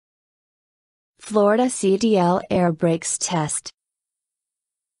Florida CDL air brakes test.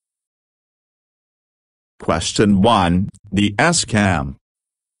 Question 1. The S-cam.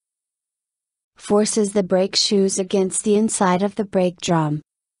 Forces the brake shoes against the inside of the brake drum.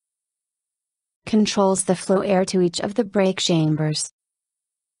 Controls the flow air to each of the brake chambers.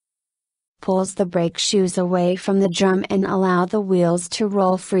 Pulls the brake shoes away from the drum and allow the wheels to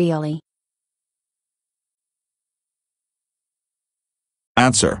roll freely.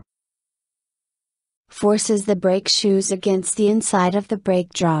 Answer. Forces the brake shoes against the inside of the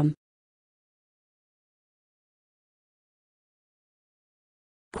brake drum.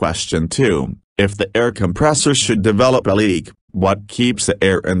 Question 2. If the air compressor should develop a leak, what keeps the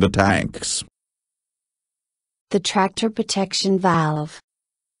air in the tanks? The tractor protection valve.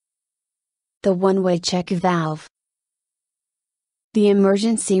 The one-way check valve. The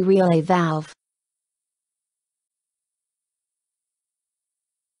emergency relay valve.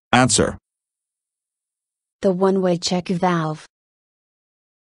 Answer. The one-way check valve.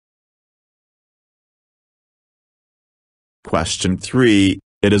 Question 3.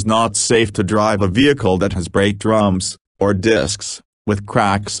 It is not safe to drive a vehicle that has brake drums, or discs, with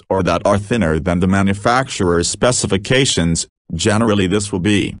cracks or that are thinner than the manufacturer's specifications. Generally this will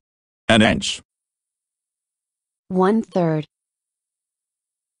be an inch, 1/3,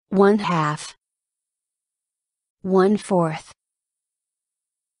 1/2, 1/4.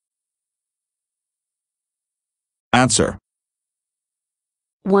 Answer.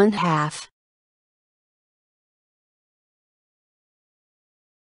 1/2.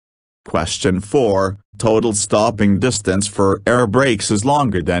 Question 4. Total stopping distance for air brakes is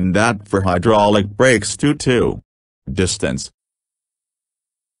longer than that for hydraulic brakes due to distance.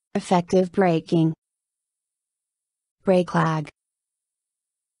 Effective braking. Brake lag.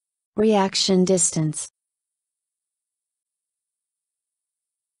 Reaction distance.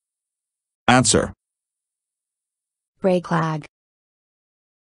 Answer. Brake lag.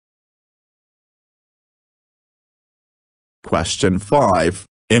 Question 5.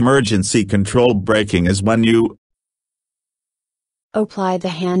 Emergency control braking is when you Apply the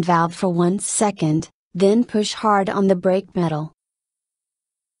hand valve for 1 second, then push hard on the brake pedal.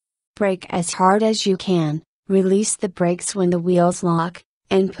 Brake as hard as you can, release the brakes when the wheels lock,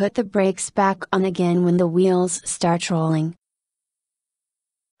 and put the brakes back on again when the wheels start rolling.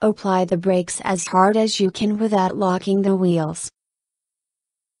 Apply the brakes as hard as you can without locking the wheels.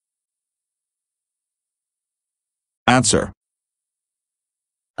 Answer.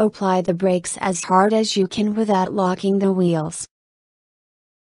 Apply the brakes as hard as you can without locking the wheels.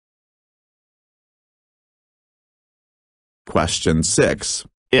 Question 6.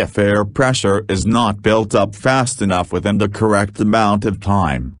 If air pressure is not built up fast enough within the correct amount of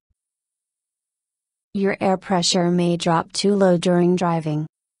time, your air pressure may drop too low during driving.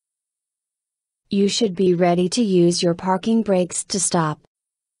 You should be ready to use your parking brakes to stop.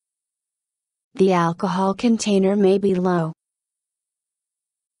 The alcohol container may be low.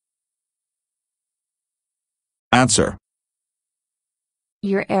 Answer.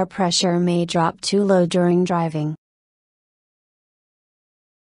 Your air pressure may drop too low during driving.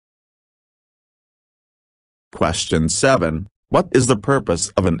 Question 7. What is the purpose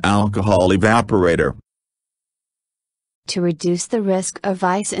of an alcohol evaporator? To reduce the risk of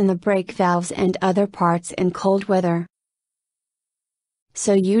ice in the brake valves and other parts in cold weather.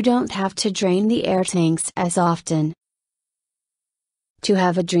 So you don't have to drain the air tanks as often. To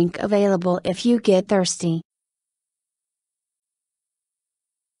have a drink available if you get thirsty.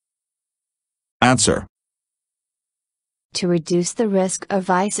 Answer. To reduce the risk of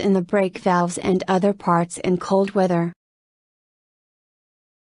ice in the brake valves and other parts in cold weather.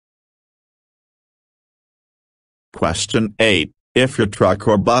 Question 8. If your truck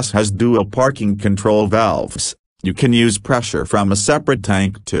or bus has dual parking control valves, you can use pressure from a separate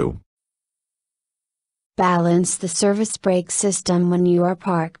tank to balance the service brake system when you are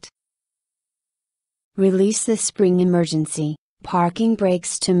parked. Release the spring emergency parking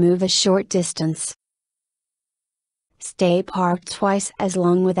brakes to move a short distance. Stay parked twice as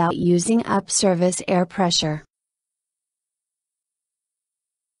long without using up service air pressure.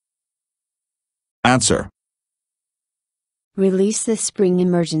 Answer. Release the spring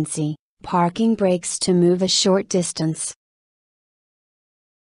emergency parking brakes to move a short distance.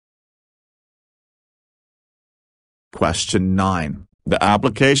 Question 9. The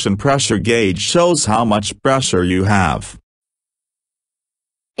application pressure gauge shows how much pressure you have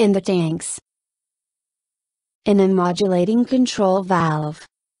in the tanks. In a modulating control valve.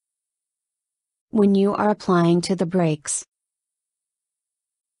 When you are applying to the brakes.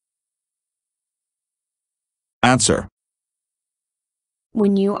 Answer.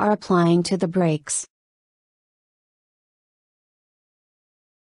 When you are applying to the brakes.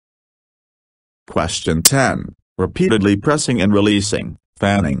 Question 10. Repeatedly pressing and releasing,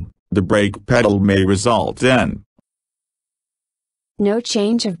 fanning, the brake pedal may result in no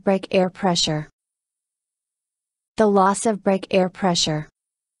change of brake air pressure, the loss of brake air pressure,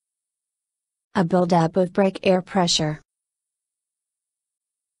 a buildup of brake air pressure.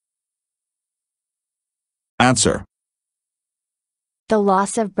 Answer. The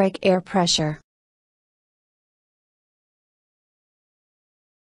loss of brake air pressure.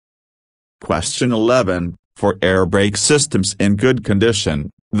 Question 11. For air brake systems in good condition,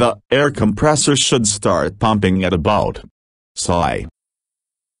 the air compressor should start pumping at about psi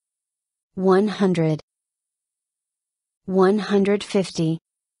 100, 150,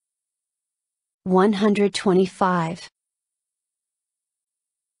 125.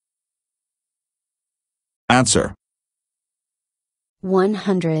 Answer.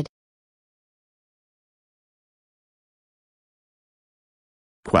 100.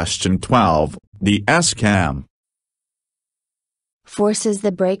 Question 12. The S-cam forces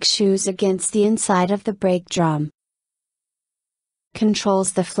the brake shoes against the inside of the brake drum,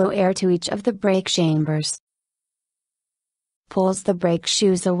 controls the flow air to each of the brake chambers, pulls the brake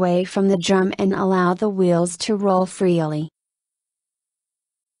shoes away from the drum and allow the wheels to roll freely.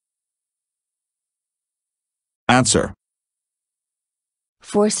 Answer.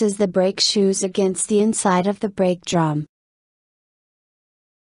 Forces the brake shoes against the inside of the brake drum.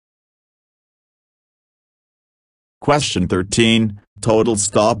 Question 13. Total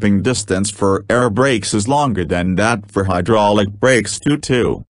stopping distance for air brakes is longer than that for hydraulic brakes due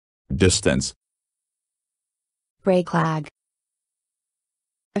to distance, brake lag,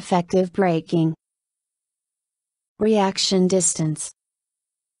 effective braking, reaction distance.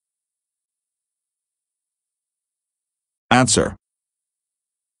 Answer.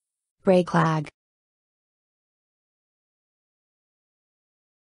 Brake lag.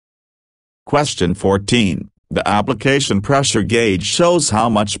 Question 14. The application pressure gauge shows how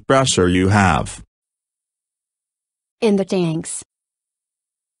much pressure you have in the tanks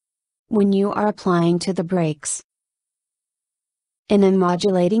when you are applying to the brakes. In a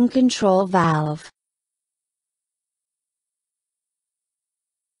modulating control valve.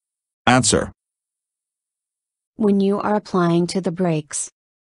 Answer. When you are applying to the brakes.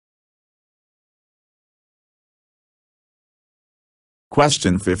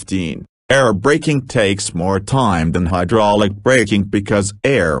 Question 15. Air braking takes more time than hydraulic braking because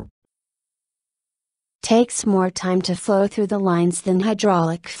air takes more time to flow through the lines than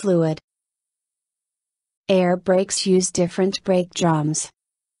hydraulic fluid. Air brakes use different brake drums.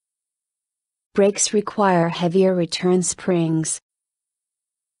 Brakes require heavier return springs.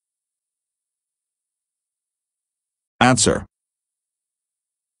 Answer.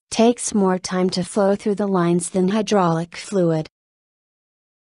 Takes more time to flow through the lines than hydraulic fluid.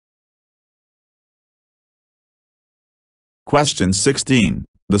 Question 16.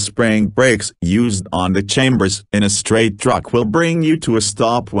 The spring brakes used on the chambers in a straight truck will bring you to a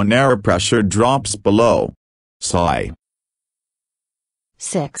stop when air pressure drops below psi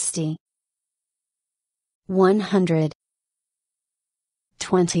 60, 100,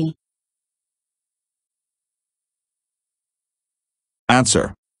 20.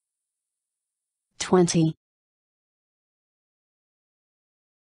 Answer. 20.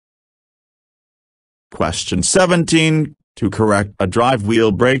 Question 17. To correct a drive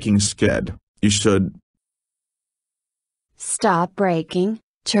wheel braking skid, you should stop braking,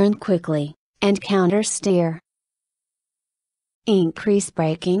 turn quickly, and counter steer. Increase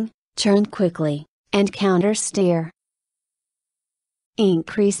braking, turn quickly, and counter steer.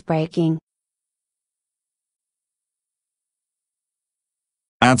 Increase braking.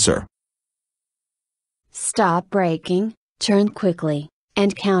 Answer. Stop braking, turn quickly,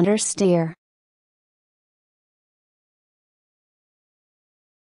 and counter steer.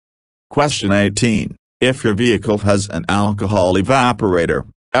 Question 18. If your vehicle has an alcohol evaporator,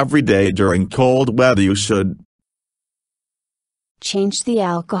 every day during cold weather you should change the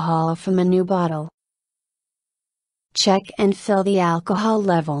alcohol from a new bottle. Check and fill the alcohol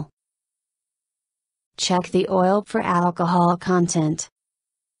level. Check the oil for alcohol content.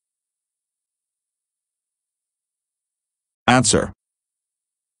 Answer.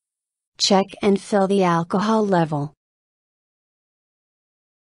 Check and fill the alcohol level.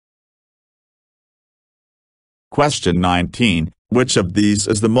 Question 19. Which of these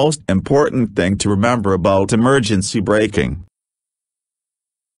is the most important thing to remember about emergency braking?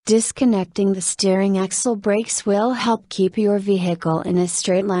 Disconnecting the steering axle brakes will help keep your vehicle in a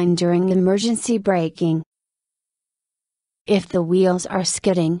straight line during emergency braking. If the wheels are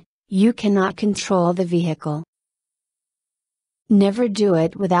skidding, you cannot control the vehicle. Never do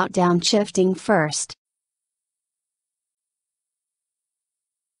it without downshifting first.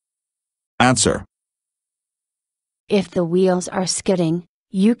 Answer. If the wheels are skidding,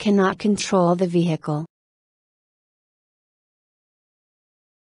 you cannot control the vehicle.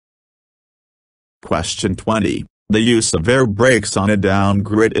 Question 20. The use of air brakes on a down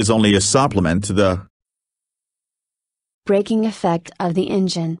grid is only a supplement to the braking effect of the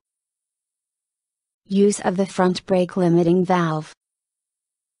engine. Use of the front brake limiting valve.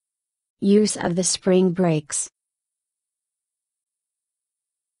 Use of the spring brakes.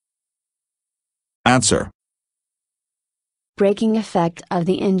 Answer. Braking effect of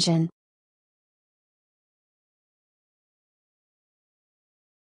the engine.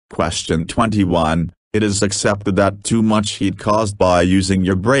 Question 21. It is accepted that too much heat caused by using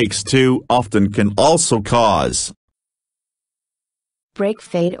your brakes too often can also cause brake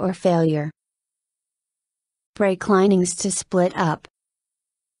fade or failure. Brake linings to split up.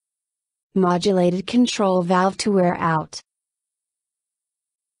 Modulated control valve to wear out.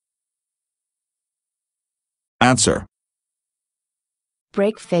 Answer.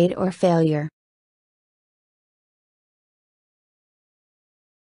 Brake fade or failure.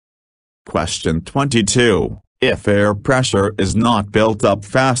 Question 22. If air pressure is not built up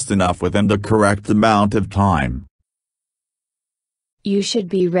fast enough within the correct amount of time, you should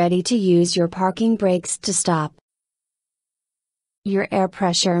be ready to use your parking brakes to stop. Your air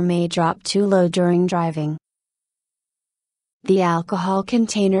pressure may drop too low during driving. The alcohol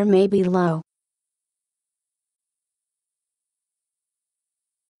container may be low.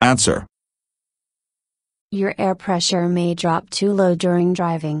 Answer. Your air pressure may drop too low during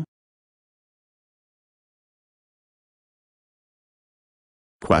driving.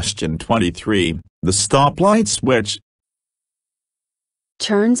 Question 23. The stoplight switch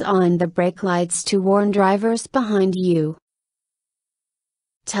turns on the brake lights to warn drivers behind you.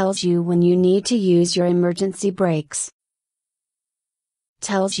 Tells you when you need to use your emergency brakes.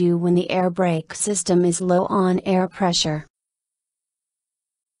 Tells you when the air brake system is low on air pressure.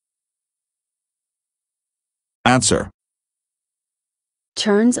 Answer.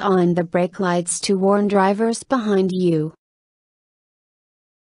 Turns on the brake lights to warn drivers behind you.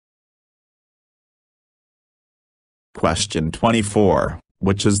 Question 24.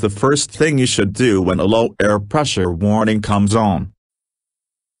 Which is the first thing you should do when a low air pressure warning comes on?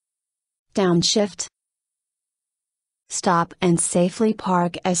 Downshift. Stop and safely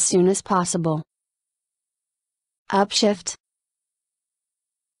park as soon as possible. Upshift.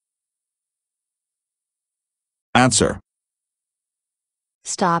 Answer.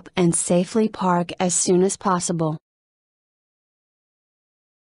 Stop and safely park as soon as possible.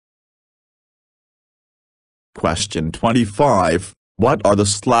 Question 25. What are the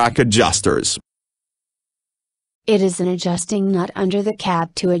slack adjusters? It is an adjusting nut under the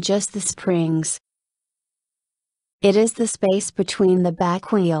cab to adjust the springs. It is the space between the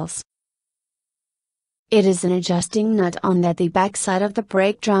back wheels. It is an adjusting nut on the backside of the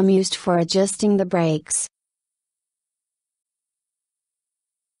brake drum used for adjusting the brakes.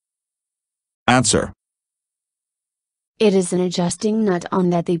 Answer. It is an adjusting nut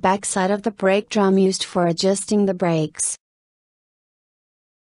on the backside of the brake drum used for adjusting the brakes.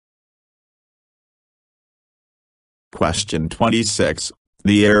 Question 26.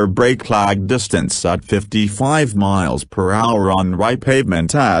 The air brake lag distance at 55 miles per hour on right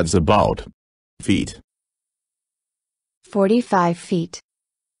pavement adds about feet. 45 feet.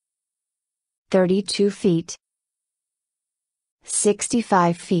 32 feet.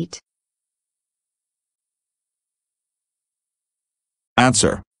 65 feet.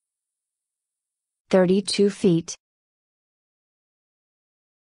 Answer. 32 feet.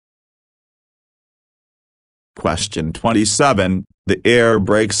 Question 27. The air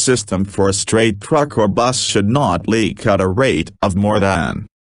brake system for a straight truck or bus should not leak at a rate of more than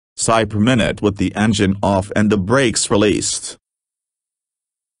psi per minute with the engine off and the brakes released.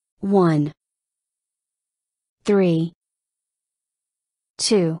 1. 3.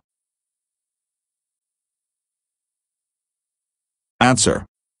 2. Answer.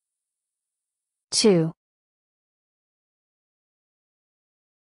 2.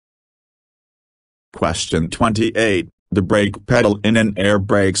 Question 28. The brake pedal in an air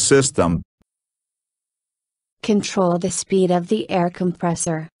brake system. Control the speed of the air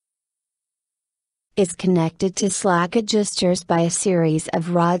compressor. Is connected to slack adjusters by a series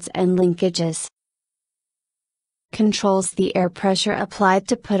of rods and linkages. Controls the air pressure applied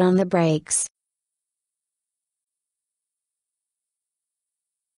to put on the brakes.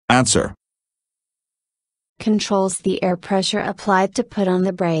 Answer. controls the air pressure applied to put on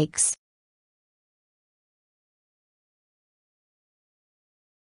the brakes.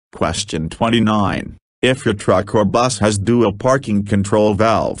 Question 29. If your truck or bus has dual parking control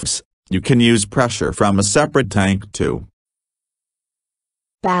valves, you can use pressure from a separate tank to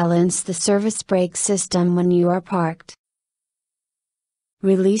balance the service brake system when you are parked.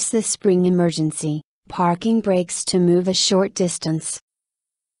 Release the spring emergency parking brakes to move a short distance.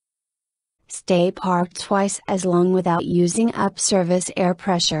 Stay parked twice as long without using up service air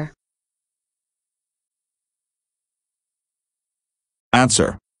pressure.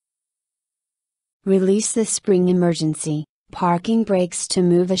 Answer. Release the spring emergency parking brakes to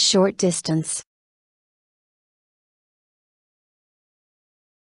move a short distance.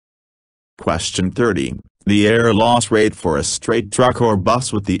 Question 30. The air loss rate for a straight truck or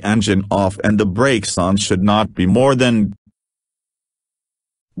bus with the engine off and the brakes on should not be more than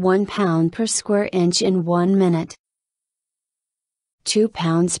 1 pound per square inch in 1 minute. 2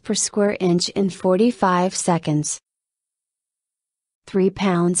 pounds per square inch in 45 seconds. 3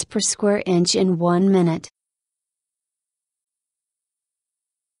 pounds per square inch in 1 minute.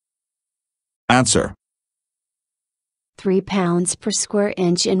 Answer. 3 pounds per square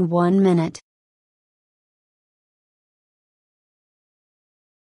inch in 1 minute.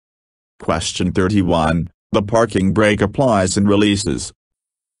 Question 31. The parking brake applies and releases.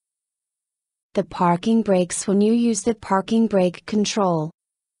 The parking brakes when you use the parking brake control.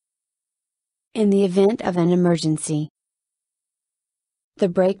 In the event of an emergency. The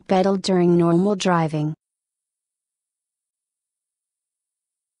brake pedal during normal driving.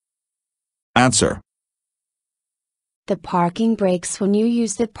 Answer. The parking brakes when you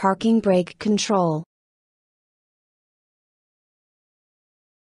use the parking brake control.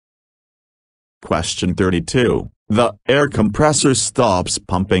 Question 32. The air compressor stops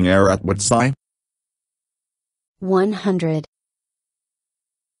pumping air at what sign? 100.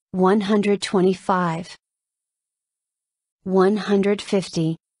 125.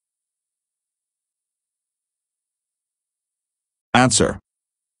 150. Answer.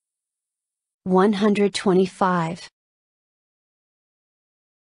 125.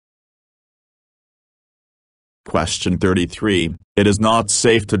 Question 33. It is not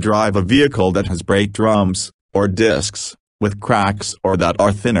safe to drive a vehicle that has brake drums, or discs, with cracks or that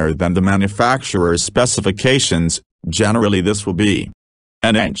are thinner than the manufacturer's specifications. Generally this will be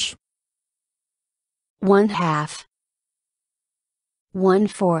an inch, 1/2,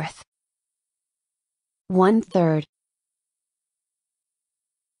 1/4, 1/3.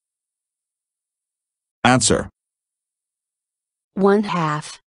 Answer.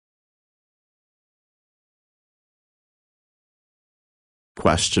 1/2.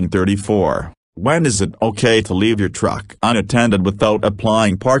 Question 34. When is it okay to leave your truck unattended without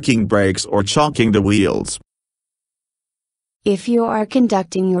applying parking brakes or chocking the wheels? If you are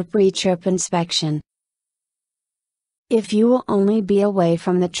conducting your pre-trip inspection. If you will only be away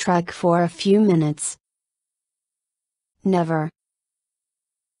from the truck for a few minutes. Never.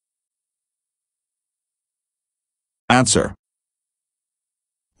 Answer.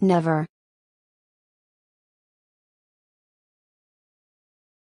 Never.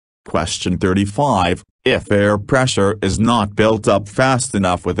 Question 35. If air pressure is not built up fast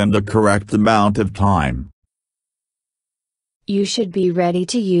enough within the correct amount of time, you should be ready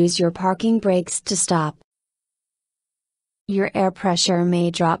to use your parking brakes to stop. Your air pressure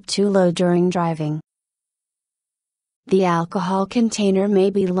may drop too low during driving. The alcohol container may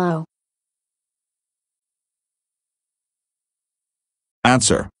be low.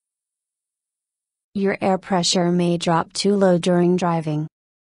 Answer. Your air pressure may drop too low during driving.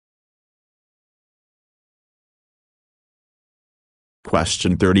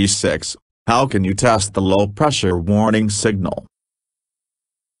 Question 36. How can you test the low pressure warning signal?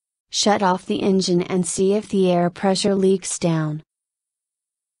 Shut off the engine and see if the air pressure leaks down.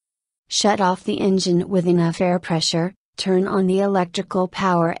 Shut off the engine with enough air pressure, turn on the electrical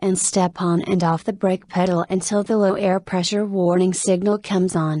power and step on and off the brake pedal until the low air pressure warning signal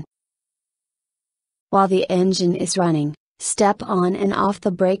comes on. While the engine is running, step on and off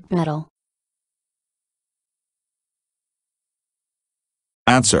the brake pedal.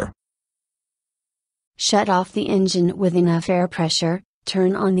 Answer. Shut off the engine with enough air pressure,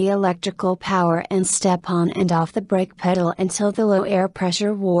 turn on the electrical power and step on and off the brake pedal until the low air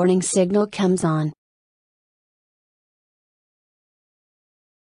pressure warning signal comes on.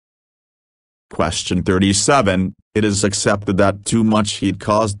 Question 37. It is accepted that too much heat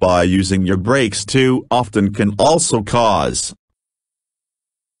caused by using your brakes too often can also cause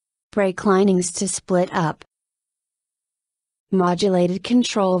brake linings to split up. Modulated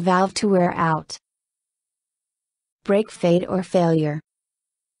control valve to wear out. Brake fade or failure.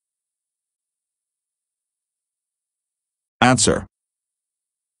 Answer.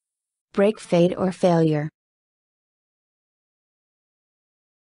 Brake fade or failure.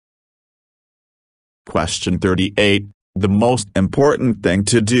 Question 38. The most important thing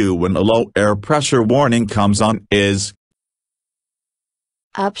to do when a low air pressure warning comes on is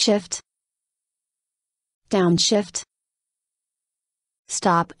upshift, downshift.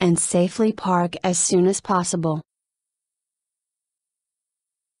 Stop and safely park as soon as possible.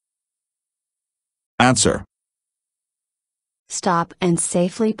 Answer. Stop and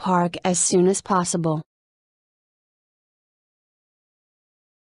safely park as soon as possible.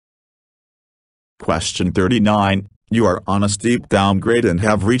 Question 39. You are on a steep downgrade and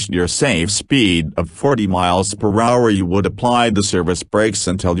have reached your safe speed of 40 miles per hour. You would apply the service brakes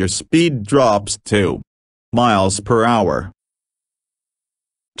until your speed drops to miles per hour.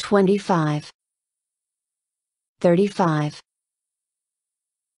 25, 35,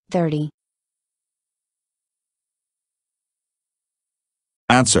 30.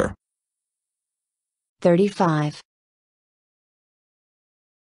 Answer. 35.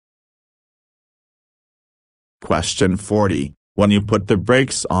 Question 40. When you put the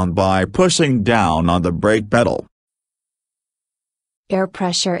brakes on by pushing down on the brake pedal, air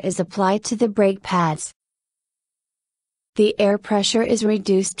pressure is applied to the brake pads. The air pressure is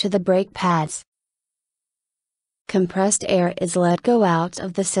reduced to the brake pads. Compressed air is let go out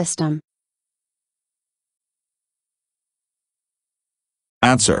of the system.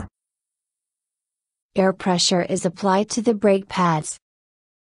 Answer. Air pressure is applied to the brake pads.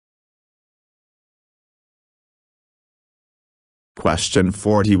 Question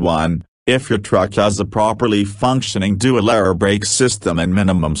 41. If your truck has a properly functioning dual-air brake system and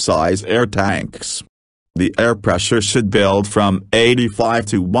minimum-size air tanks, the air pressure should build from 85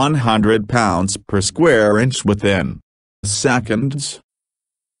 to 100 pounds per square inch within seconds.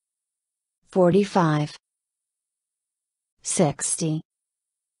 45, 60,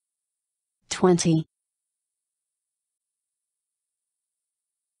 20.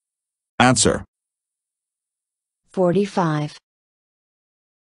 Answer. 45.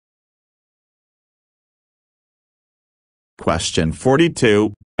 Question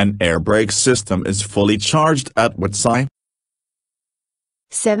 42. An air brake system is fully charged at what psi?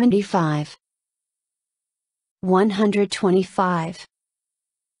 75, 125,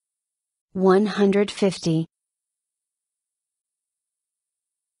 150.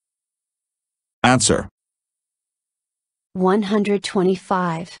 Answer.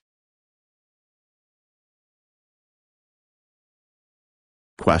 125.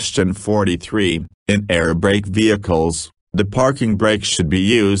 Question 43. In air brake vehicles, the parking brake should be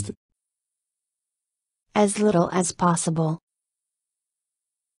used as little as possible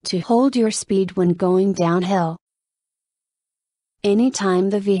to hold your speed when going downhill. Anytime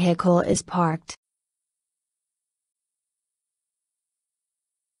the vehicle is parked.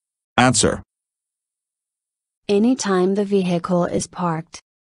 Answer. Anytime the vehicle is parked.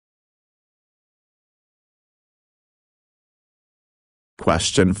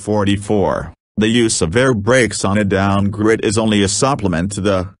 Question 44. The use of air brakes on a downgrade is only a supplement to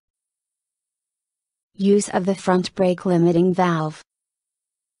the use of the front brake limiting valve.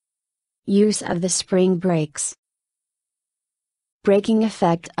 Use of the spring brakes. Braking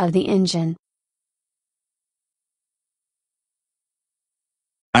effect of the engine.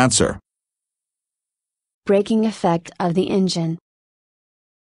 Answer. Braking effect of the engine.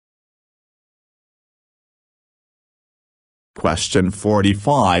 Question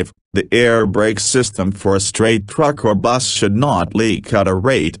 45. The air brake system for a straight truck or bus should not leak at a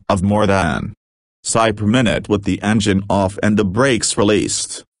rate of more than psi per minute with the engine off and the brakes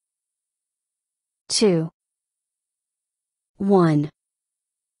released. 2, 1,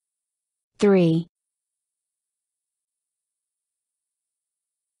 3.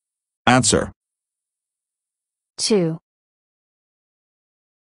 Answer. 2.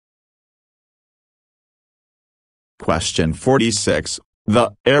 Question 46.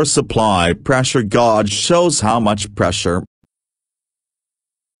 The air supply pressure gauge shows how much pressure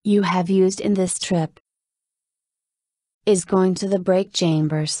you have used in this trip is going to the brake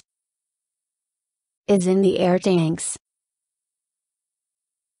chambers, is in the air tanks.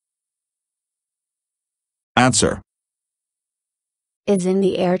 Answer. Is in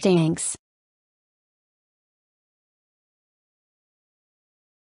the air tanks.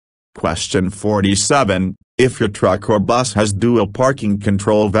 Question 47. If your truck or bus has dual parking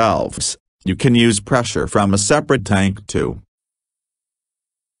control valves, you can use pressure from a separate tank to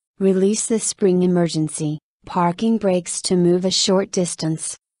release the spring emergency parking brakes to move a short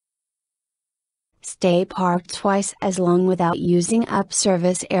distance. Stay parked twice as long without using up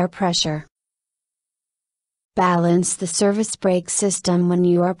service air pressure. Balance the service brake system when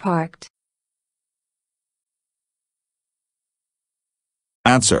you are parked.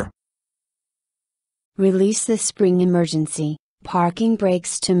 Answer. Release the spring emergency parking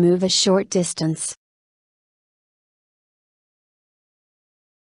brakes to move a short distance.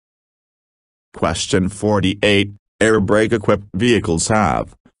 Question 48. Air brake equipped vehicles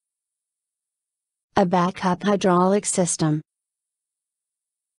have A backup hydraulic system,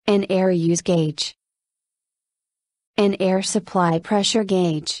 an air use gauge, an air supply pressure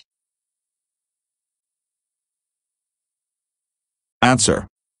gauge. Answer.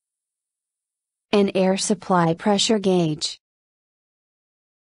 An air supply pressure gauge.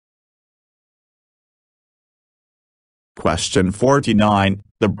 Question 49.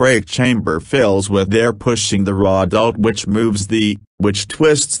 The brake chamber fills with air pushing the rod out which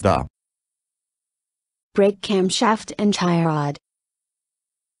twists the Brake camshaft and tie rod.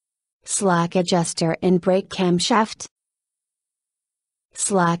 Slack adjuster and brake camshaft.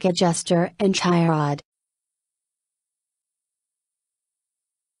 Slack adjuster and tie rod.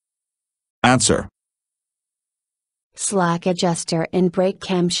 Answer. Slack adjuster and brake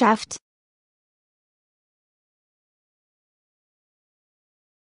camshaft.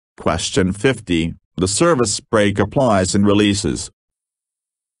 Question 50. The service brake applies and releases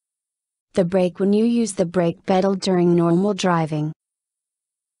The brake when you use the brake pedal during normal driving.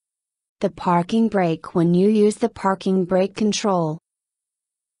 The parking brake when you use the parking brake control.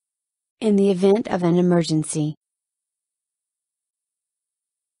 In the event of an emergency.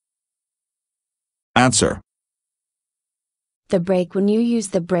 Answer. The brake when you use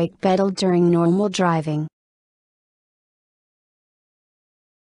the brake pedal during normal driving.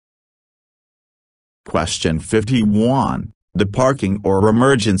 Question 51. The parking or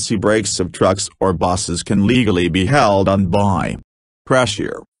emergency brakes of trucks or buses can legally be held on by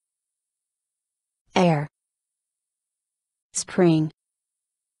pressure, Air, spring,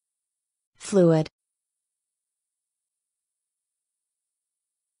 fluid.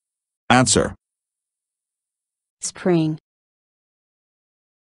 Answer. Spring.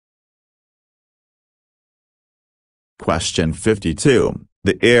 Question 52.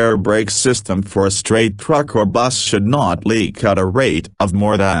 The air brake system for a straight truck or bus should not leak at a rate of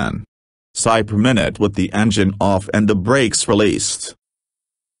more than psi per minute with the engine off and the brakes released.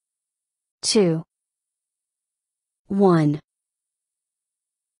 2, 1,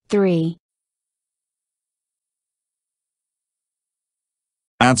 3.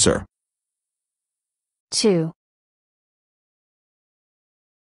 Answer. 2.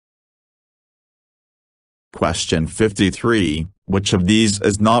 Question 53. Which of these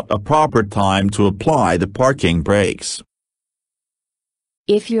is not a proper time to apply the parking brakes?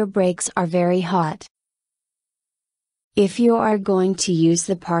 If your brakes are very hot. If you are going to use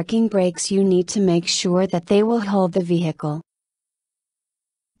the parking brakes, you need to make sure that they will hold the vehicle.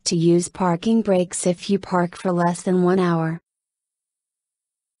 To use parking brakes if you park for less than 1 hour.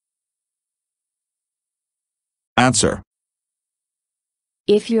 Answer.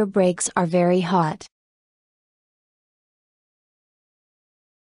 If your brakes are very hot.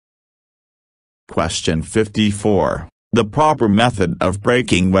 Question 54. The proper method of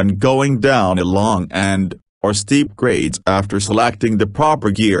braking when going down a long or steep grades after selecting the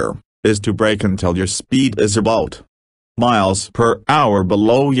proper gear, is to brake until your speed is about miles per hour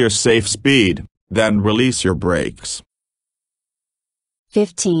below your safe speed, then release your brakes.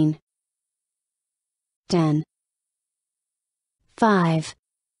 15, 10, 5.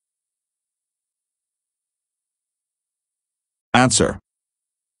 Answer.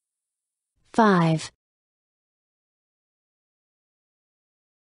 5.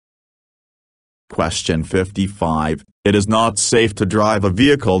 Question 55. It is not safe to drive a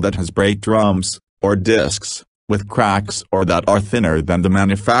vehicle that has brake drums, or discs, with cracks or that are thinner than the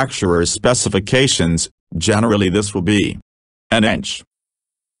manufacturer's specifications. Generally this will be an inch,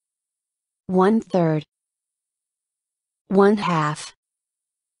 1/3, 1/2,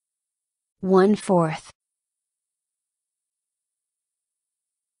 1/4.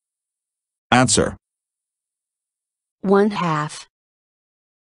 Answer. 1/2.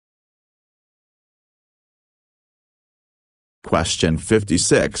 Question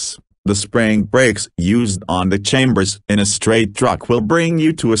 56. The spring brakes used on the chambers in a straight truck will bring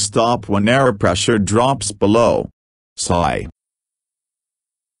you to a stop when air pressure drops below psi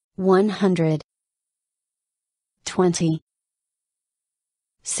 100, 20,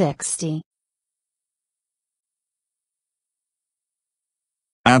 60.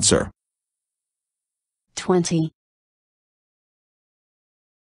 Answer. 20.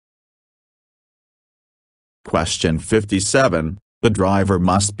 Question 57. The driver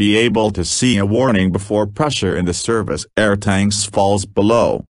must be able to see a warning before pressure in the service air tanks falls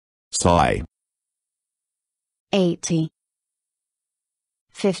below. Psi. 80,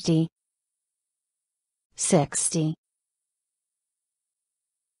 50, 60.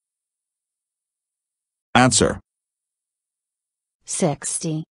 Answer.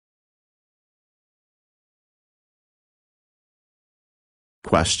 60.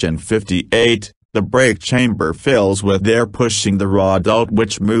 Question 58. The brake chamber fills with air pushing the rod out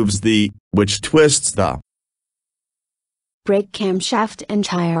which twists the brake camshaft and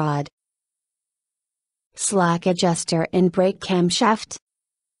tie rod. Slack adjuster and brake camshaft.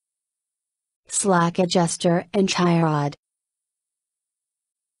 Slack adjuster and tie rod.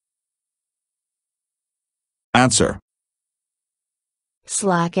 Answer.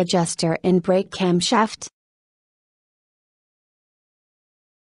 Slack adjuster and brake camshaft.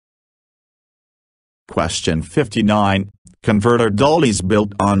 Question 59. Converter dollies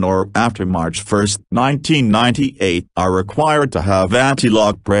built on or after March 1, 1998 are required to have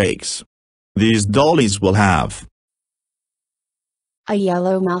anti-lock brakes. These dollies will have a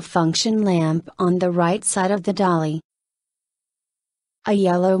yellow malfunction lamp on the right side of the dolly. A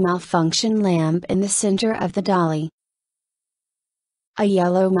yellow malfunction lamp in the center of the dolly. A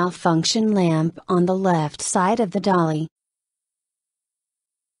yellow malfunction lamp on the left side of the dolly.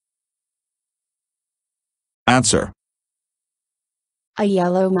 Answer. A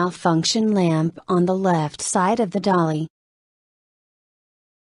yellow malfunction lamp on the left side of the dolly.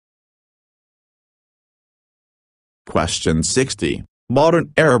 Question 60.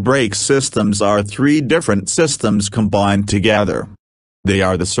 Modern air brake systems are three different systems combined together. They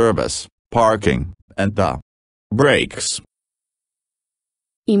are the service, parking, and the brakes.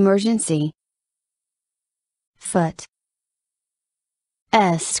 Emergency. Foot.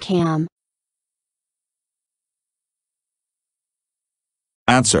 S-cam.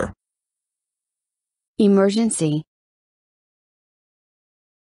 Answer. Emergency.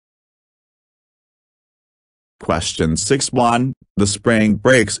 Question 61. The spring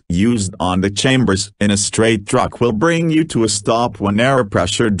brakes used on the chambers in a straight truck will bring you to a stop when air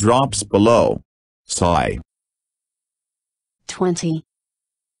pressure drops below. Psi. 20.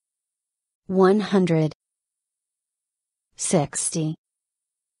 100. 60.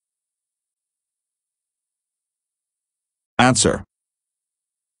 Answer.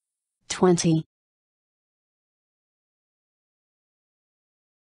 20.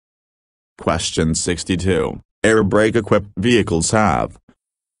 Question 62. Air brake equipped vehicles have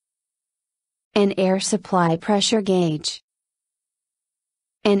an air supply pressure gauge,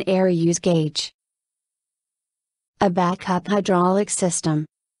 an air use gauge, a backup hydraulic system.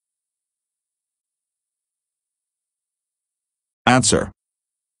 Answer.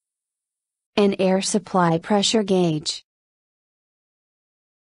 An air supply pressure gauge.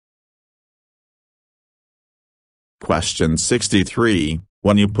 Question 63.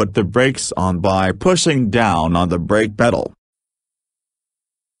 When you put the brakes on by pushing down on the brake pedal,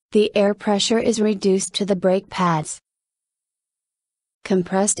 the air pressure is reduced to the brake pads.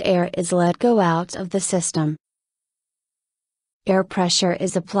 Compressed air is let go out of the system. Air pressure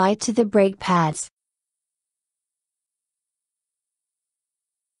is applied to the brake pads.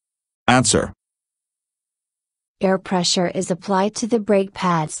 Answer. Air pressure is applied to the brake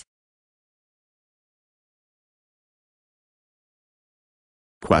pads.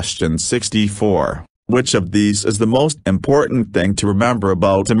 Question 64. Which of these is the most important thing to remember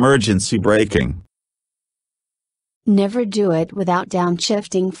about emergency braking? Never do it without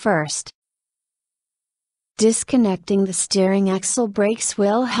downshifting first. Disconnecting the steering axle brakes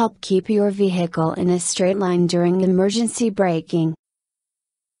will help keep your vehicle in a straight line during emergency braking.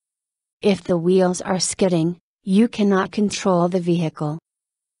 If the wheels are skidding, you cannot control the vehicle.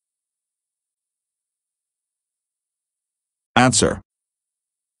 Answer.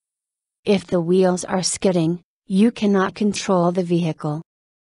 If the wheels are skidding, you cannot control the vehicle.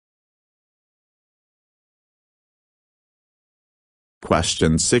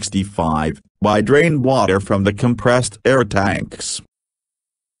 Question 65. Why drain water from the compressed air tanks?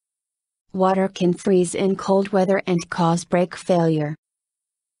 Water can freeze in cold weather and cause brake failure.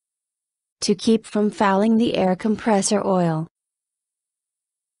 To keep from fouling the air compressor oil.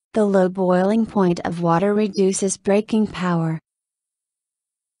 The low boiling point of water reduces braking power.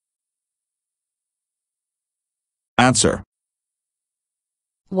 Answer.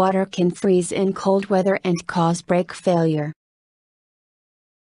 Water can freeze in cold weather and cause brake failure.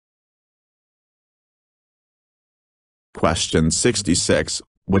 Question 66.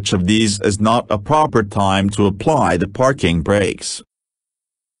 Which of these is not a proper time to apply the parking brakes?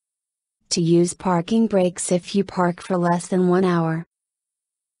 to use parking brakes if you park for less than 1 hour.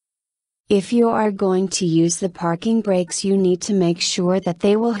 If you are going to use the parking brakes, you need to make sure that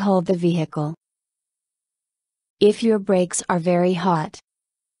they will hold the vehicle. If your brakes are very hot.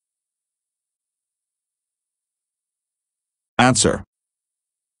 Answer.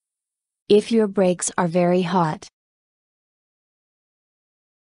 If your brakes are very hot.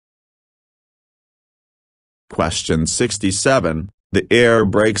 Question 67. The air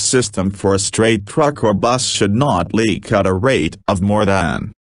brake system for a straight truck or bus should not leak at a rate of more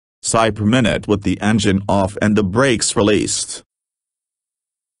than psi per minute with the engine off and the brakes released.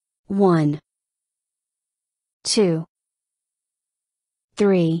 1, 2,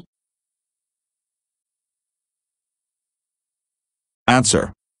 3.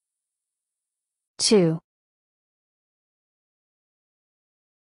 Answer. 2.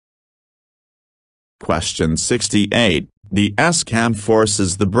 Question 68. The S-cam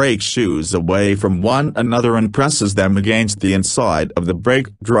forces the brake shoes away from one another and presses them against the inside of the brake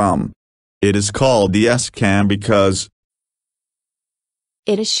drum. It is called the S-cam because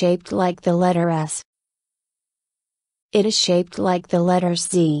it is shaped like the letter S. It is shaped like the letter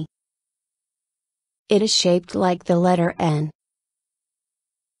Z. It is shaped like the letter N.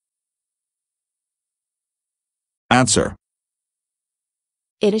 Answer.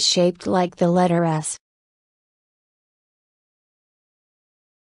 It is shaped like the letter S.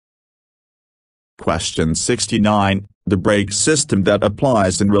 Question 69. The brake system that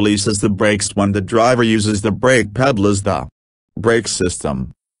applies and releases the brakes when the driver uses the brake pedal is the brake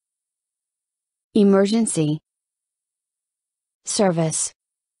system. Emergency. Service.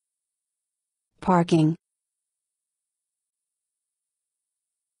 Parking.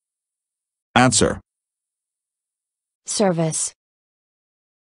 Answer. Service.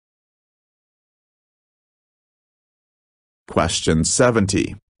 Question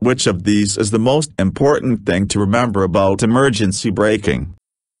 70. Which of these is the most important thing to remember about emergency braking?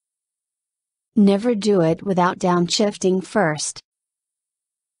 Never do it without downshifting first.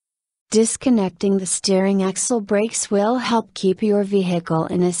 Disconnecting the steering axle brakes will help keep your vehicle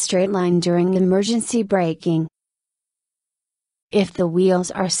in a straight line during emergency braking. If the wheels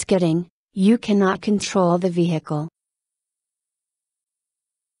are skidding, you cannot control the vehicle.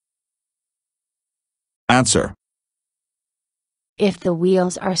 Answer. If the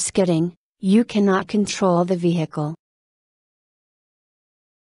wheels are skidding, you cannot control the vehicle.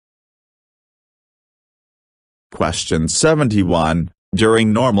 Question 71.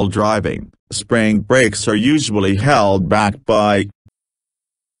 During normal driving, spring brakes are usually held back by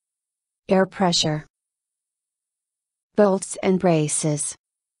air pressure, bolts and braces,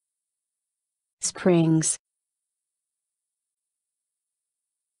 springs.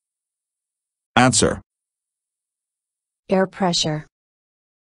 Answer. Air pressure.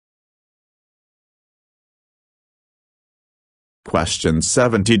 Question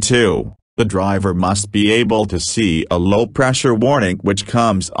 72. The driver must be able to see a low pressure warning which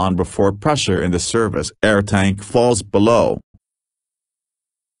comes on before pressure in the service air tank falls below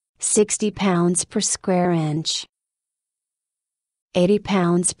 60 pounds per square inch, 80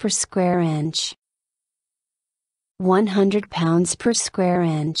 pounds per square inch, 100 pounds per square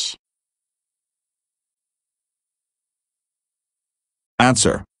inch.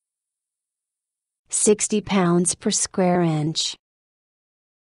 Answer. 60 pounds per square inch.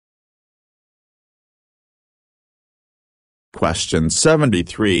 Question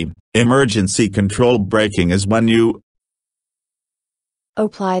 73. Emergency control braking is when you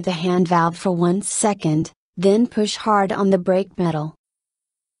apply the hand valve for 1 second, then push hard on the brake pedal.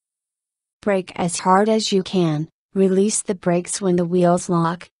 Brake as hard as you can, release the brakes when the wheels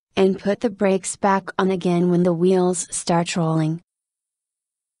lock, and put the brakes back on again when the wheels start rolling.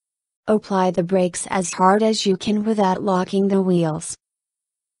 Apply the brakes as hard as you can without locking the wheels.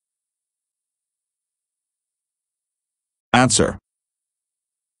 Answer.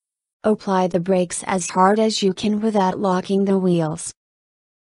 Apply the brakes as hard as you can without locking the wheels.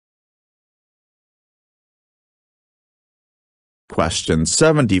 Question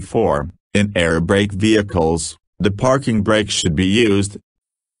 74. In air brake vehicles, the parking brake should be used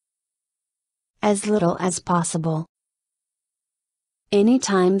as little as possible.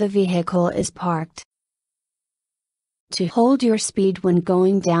 Anytime the vehicle is parked. To hold your speed when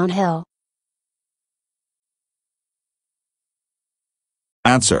going downhill.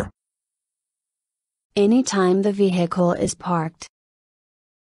 Answer. Anytime the vehicle is parked.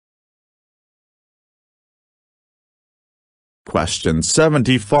 Question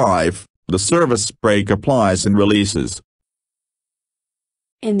 75. The service brake applies and releases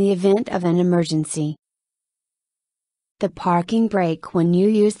in the event of an emergency. The parking brake when you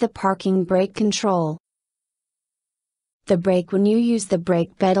use the parking brake control. The brake when you use the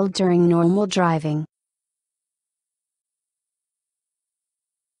brake pedal during normal driving.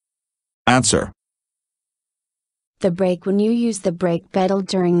 Answer. The brake when you use the brake pedal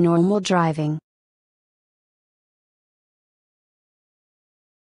during normal driving.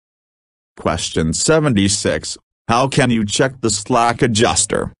 Question 76. How can you check the slack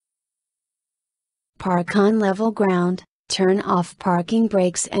adjuster? Park on level ground, turn off parking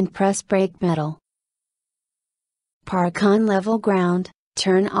brakes and press brake pedal. Park on level ground,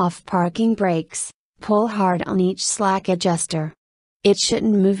 turn off parking brakes, pull hard on each slack adjuster. It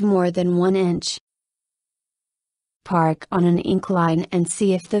shouldn't move more than 1 inch. Park on an incline and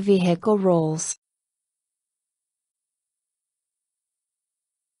see if the vehicle rolls.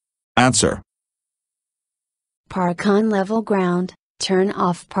 Answer. Park on level ground, turn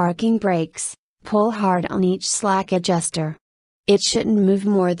off parking brakes, pull hard on each slack adjuster. It shouldn't move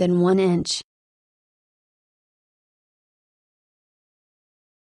more than 1 inch.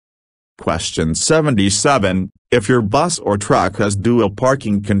 Question 77. If your bus or truck has dual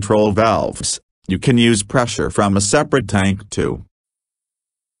parking control valves, you can use pressure from a separate tank to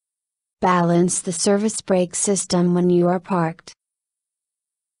balance the service brake system when you are parked.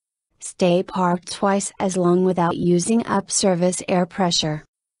 Stay parked twice as long without using up service air pressure.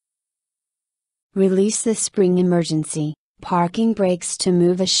 Release the spring emergency parking brakes to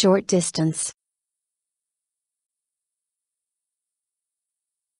move a short distance.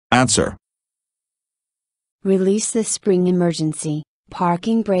 Answer. Release the spring emergency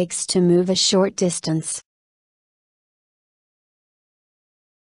parking brakes to move a short distance.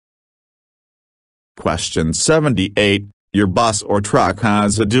 Question 78. Your bus or truck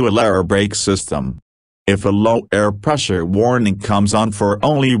has a dual air brake system. If a low air pressure warning comes on for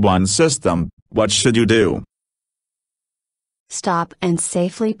only one system, what should you do? Stop and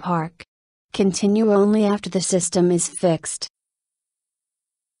safely park. Continue only after the system is fixed.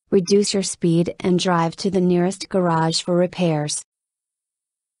 Reduce your speed and drive to the nearest garage for repairs.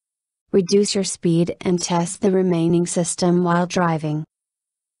 Reduce your speed and test the remaining system while driving.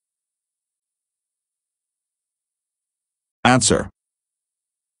 Answer.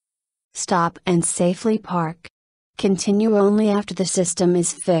 Stop and safely park. Continue only after the system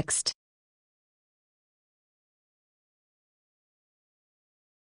is fixed.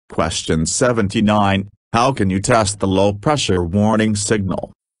 Question 79. How can you test the low pressure warning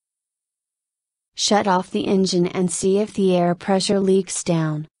signal? Shut off the engine and see if the air pressure leaks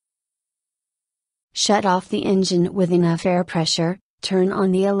down. Shut off the engine with enough air pressure, turn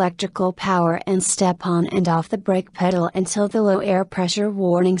on the electrical power and step on and off the brake pedal until the low air pressure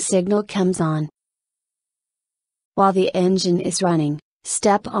warning signal comes on. While the engine is running,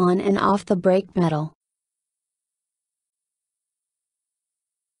 step on and off the brake pedal.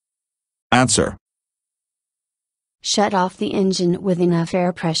 Answer. Shut off the engine with enough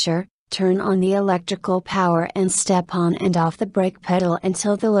air pressure, turn on the electrical power and step on and off the brake pedal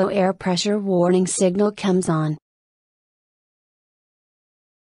until the low air pressure warning signal comes on.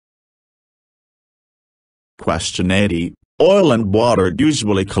 Question 80. Oil and water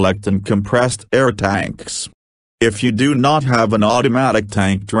usually collect in compressed air tanks. If you do not have an automatic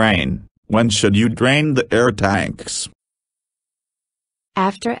tank drain, when should you drain the air tanks?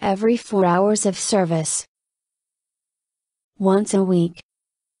 After every 4 hours of service. Once a week.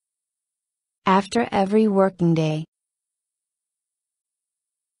 After every working day.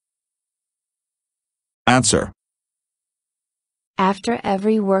 Answer. After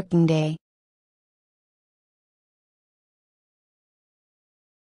every working day.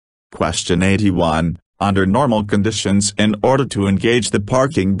 Question 81. Under normal conditions, in order to engage the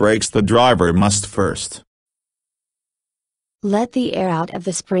parking brakes, the driver must first let the air out of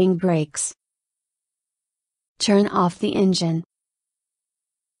the spring brakes. Turn off the engine.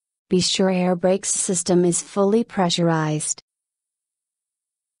 Be sure air brakes system is fully pressurized.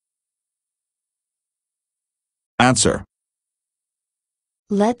 Answer.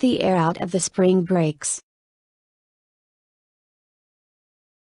 Let the air out of the spring brakes.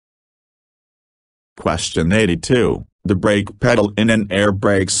 Question 82. The brake pedal in an air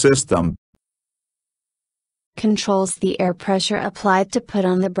brake system controls the air pressure applied to put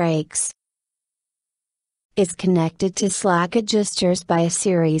on the brakes. Is connected to slack adjusters by a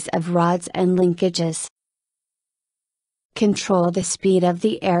series of rods and linkages. Control the speed of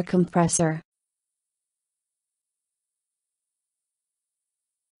the air compressor.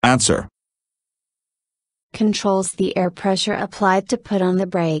 Answer. Controls the air pressure applied to put on the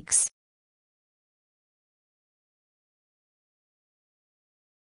brakes.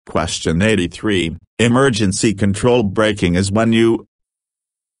 Question 83. Emergency control braking is when you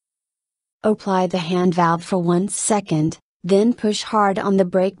apply the hand valve for 1 second, then push hard on the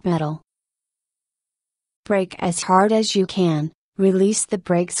brake pedal. Brake as hard as you can, release the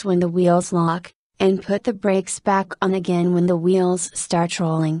brakes when the wheels lock, and put the brakes back on again when the wheels start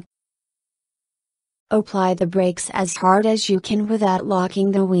rolling. Apply the brakes as hard as you can without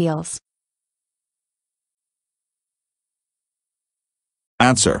locking the wheels.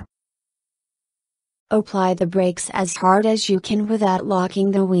 Answer. Apply the brakes as hard as you can without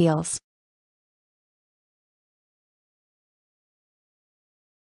locking the wheels.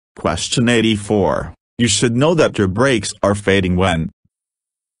 Question 84. You should know that your brakes are fading when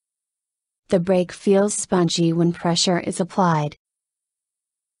the brake feels spongy when pressure is applied.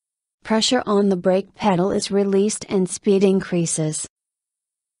 Pressure on the brake pedal is released and speed increases.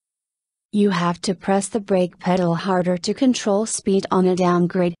 You have to press the brake pedal harder to control speed on a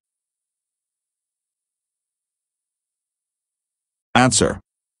downgrade. Answer.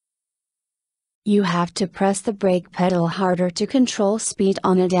 You have to press the brake pedal harder to control speed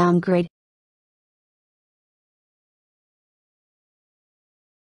on a downgrade.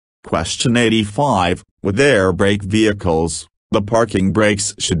 Question 85. With air brake vehicles, the parking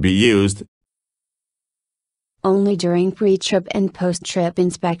brakes should be used only during pre-trip and post-trip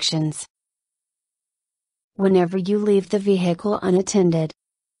inspections. Whenever you leave the vehicle unattended.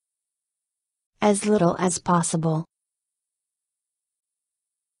 As little as possible.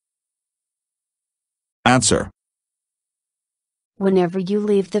 Answer. Whenever you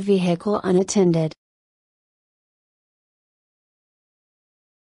leave the vehicle unattended.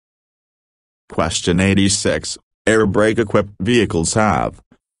 Question 86. Air brake equipped vehicles have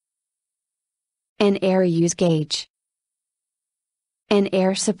an air use gauge, an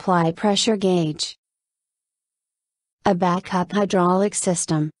air supply pressure gauge, a backup hydraulic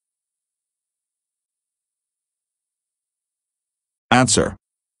system. Answer.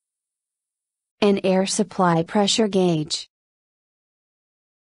 An air supply pressure gauge.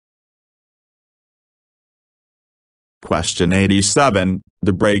 Question 87.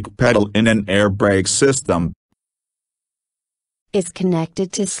 The brake pedal in an air brake system is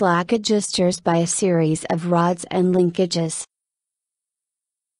connected to slack adjusters by a series of rods and linkages.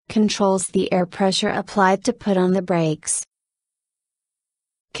 Controls the air pressure applied to put on the brakes.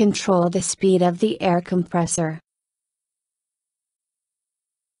 Control the speed of the air compressor.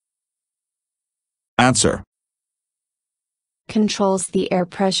 Answer. Controls the air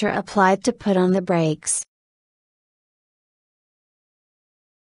pressure applied to put on the brakes.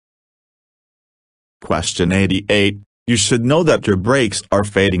 Question 88. You should know that your brakes are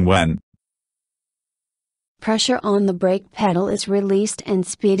fading when pressure on the brake pedal is released and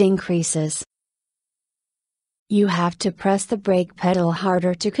speed increases. You have to press the brake pedal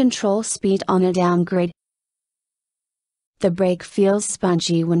harder to control speed on a downgrade. The brake feels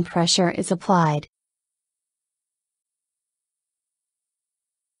spongy when pressure is applied.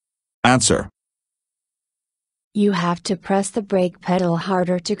 Answer. You have to press the brake pedal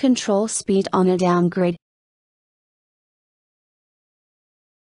harder to control speed on a downgrade.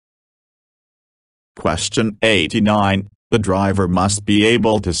 Question 89. The driver must be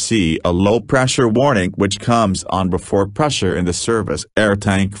able to see a low pressure warning which comes on before pressure in the service air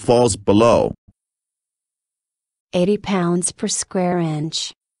tank falls below 80 pounds per square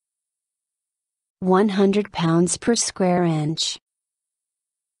inch, 100 pounds per square inch,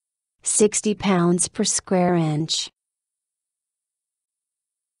 60 pounds per square inch.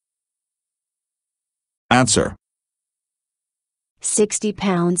 Answer. 60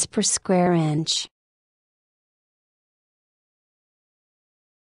 pounds per square inch.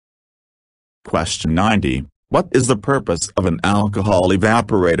 Question 90. What is the purpose of an alcohol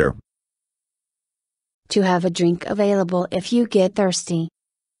evaporator? To have a drink available if you get thirsty.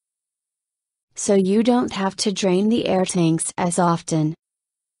 So you don't have to drain the air tanks as often.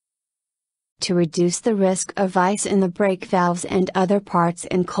 To reduce the risk of ice in the brake valves and other parts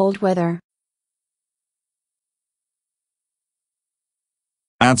in cold weather.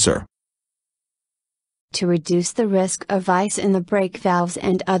 Answer. To reduce the risk of ice in the brake valves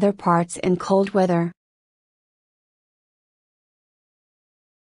and other parts in cold weather.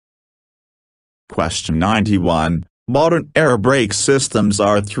 Question 91. Modern air brake systems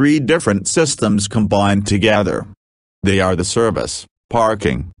are three different systems combined together. They are the service,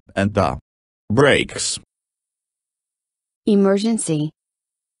 parking, and the brakes. Emergency.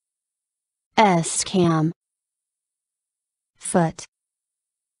 S-cam. Foot.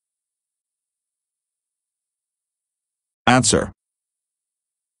 Answer.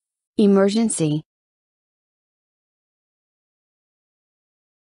 Emergency.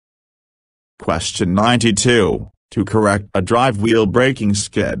 Question 92. To correct a drive wheel braking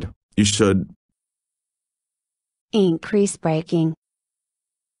skid, you should increase braking,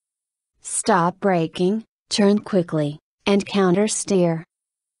 stop braking, turn quickly, and counter steer.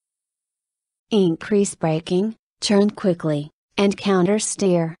 Increase braking, turn quickly, and counter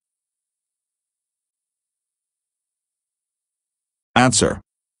steer. answer.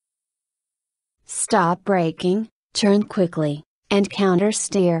 Stop braking, turn quickly, and counter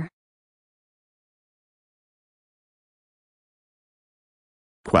steer.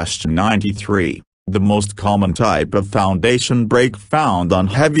 Question 93. The most common type of foundation brake found on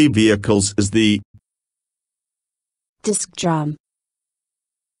heavy vehicles is the Disc drum,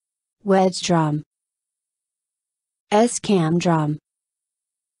 wedge drum, S-cam drum.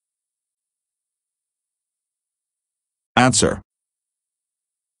 answer.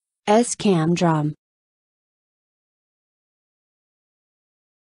 S-cam drum.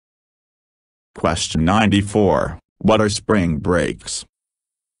 Question 94. What are spring brakes?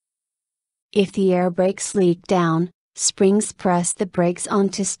 If the air brakes leak down, springs press the brakes on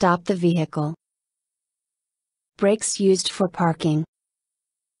to stop the vehicle. Brakes used for parking.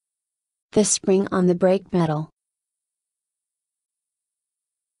 The spring on the brake pedal.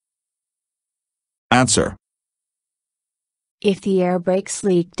 Answer. If the air brakes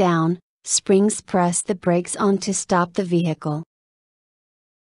leak down, springs press the brakes on to stop the vehicle.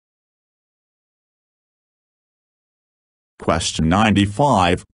 Question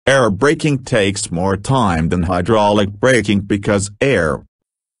 95. Air braking takes more time than hydraulic braking because air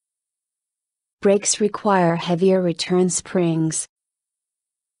brakes require heavier return springs.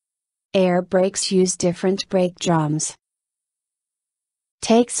 Air brakes use different brake drums.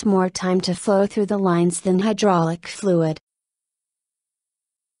 Takes more time to flow through the lines than hydraulic fluid.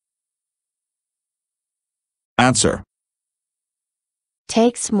 Answer.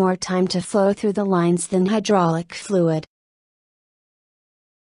 Takes more time to flow through the lines than hydraulic fluid.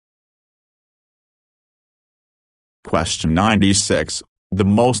 Question 96. The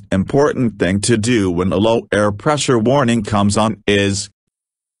most important thing to do when a low air pressure warning comes on is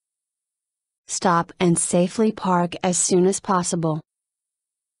stop and safely park as soon as possible.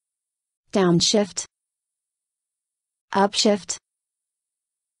 Downshift, upshift.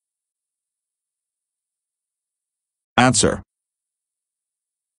 answer.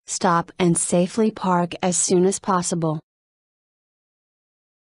 Stop and safely park as soon as possible.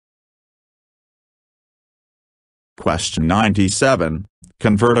 Question 97.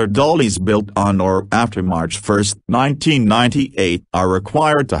 Converter dollies built on or after March 1, 1998 are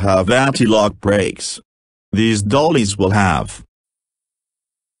required to have anti-lock brakes. These dollies will have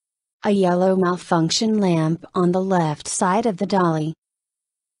a yellow malfunction lamp on the left side of the dolly.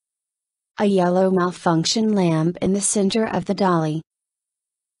 A yellow malfunction lamp in the center of the dolly.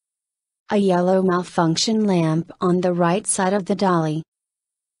 A yellow malfunction lamp on the right side of the dolly.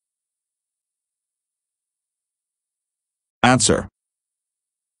 answer.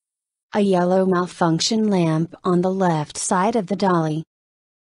 A yellow malfunction lamp on the left side of the dolly.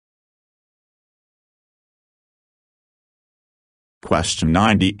 Question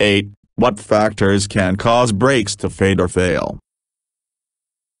 98. What factors can cause brakes to fade or fail?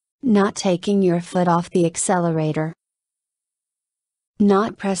 Not taking your foot off the accelerator.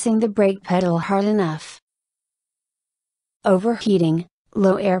 Not pressing the brake pedal hard enough. Overheating,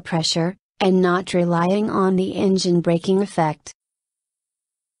 low air pressure, and not relying on the engine braking effect.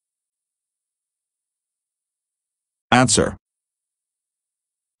 Answer.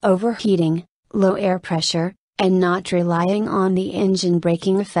 Overheating, low air pressure, and not relying on the engine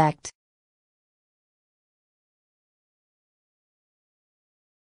braking effect.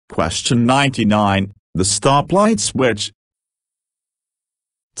 Question 99. The stoplight switch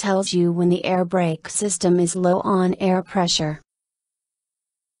tells you when the air brake system is low on air pressure.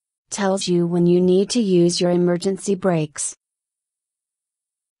 Tells you when you need to use your emergency brakes.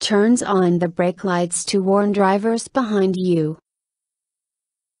 Turns on the brake lights to warn drivers behind you.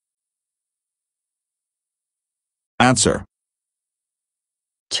 answer.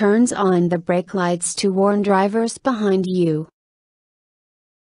 Turns on the brake lights to warn drivers behind you.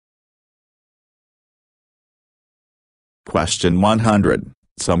 Question 100.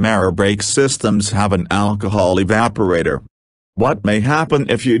 Some air brake systems have an alcohol evaporator. What may happen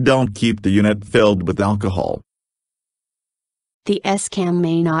if you don't keep the unit filled with alcohol? The S-cam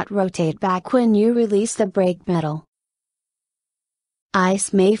may not rotate back when you release the brake pedal.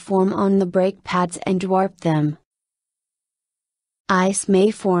 Ice may form on the brake pads and warp them. Ice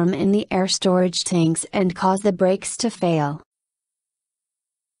may form in the air storage tanks and cause the brakes to fail.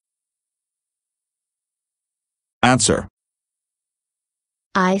 Answer.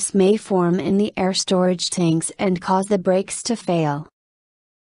 Ice may form in the air storage tanks and cause the brakes to fail.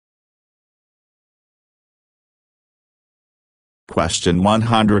 Question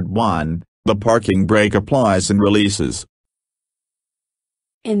 101. The parking brake applies and releases.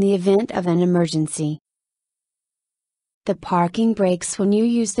 In the event of an emergency, the parking brakes when you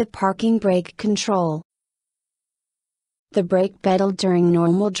use the parking brake control. The brake pedal during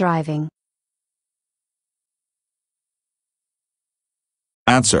normal driving.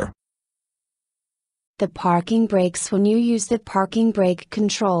 Answer. The parking brakes when you use the parking brake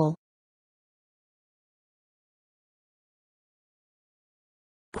control.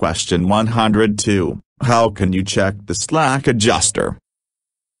 Question 102. How can you check the slack adjuster?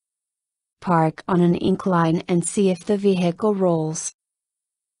 Park on an incline and see if the vehicle rolls.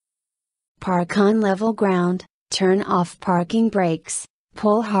 Park on level ground, turn off parking brakes,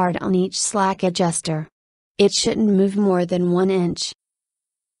 pull hard on each slack adjuster. It shouldn't move more than 1 inch.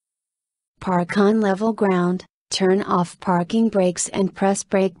 Park on level ground, turn off parking brakes and press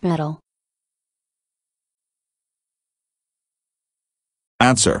brake pedal.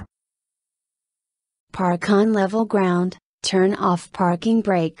 Answer. Park on level ground, turn off parking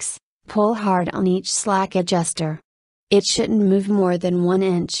brakes, pull hard on each slack adjuster. It shouldn't move more than 1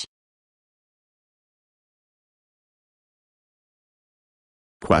 inch.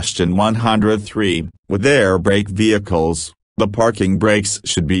 Question 103. With air brake vehicles, the parking brakes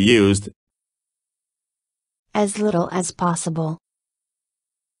should be used as little as possible.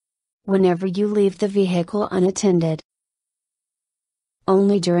 Whenever you leave the vehicle unattended.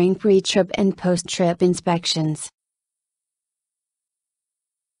 Only during pre-trip and post-trip inspections.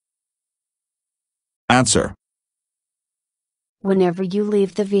 Answer. Whenever you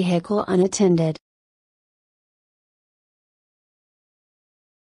leave the vehicle unattended.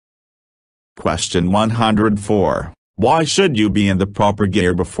 Question 104. Why should you be in the proper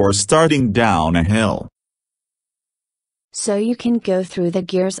gear before starting down a hill? So you can go through the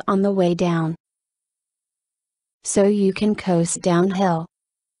gears on the way down. So you can coast downhill.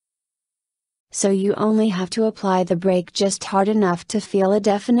 So you only have to apply the brake just hard enough to feel a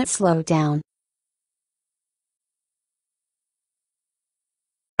definite slowdown.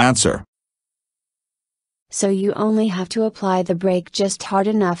 Answer. So you only have to apply the brake just hard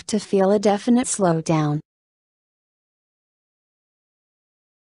enough to feel a definite slowdown.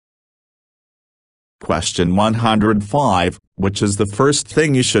 Question 105. Which is the first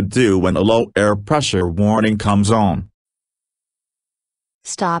thing you should do when a low air pressure warning comes on?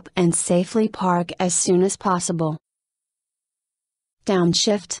 Stop and safely park as soon as possible.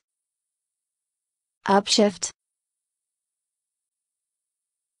 Downshift. Upshift.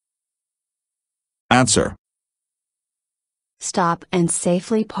 Answer. Stop and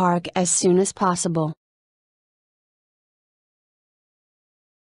safely park as soon as possible.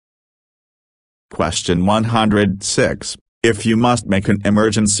 Question 106. If you must make an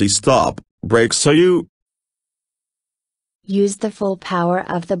emergency stop, brake so you use the full power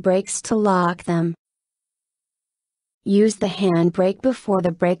of the brakes to lock them. Use the handbrake before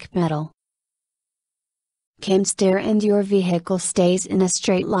the brake pedal. Can steer and your vehicle stays in a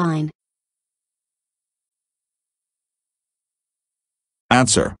straight line.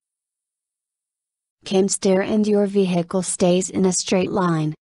 Answer. Can steer and your vehicle stays in a straight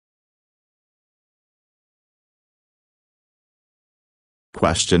line.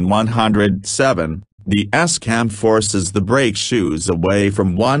 Question 107. The S-cam forces the brake shoes away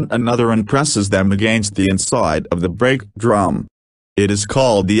from one another and presses them against the inside of the brake drum. It is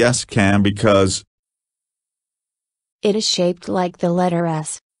called the S-cam because it is shaped like the letter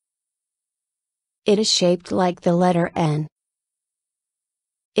S. It is shaped like the letter N.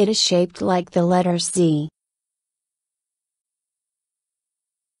 It is shaped like the letter Z.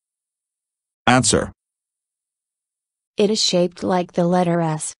 Answer. It is shaped like the letter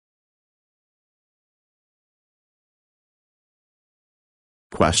S.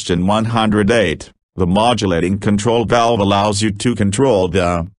 Question 108. The modulating control valve allows you to control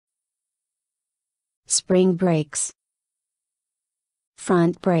the spring brakes,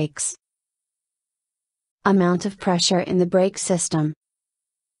 front brakes, amount of pressure in the brake system.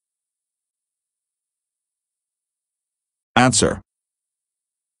 Answer.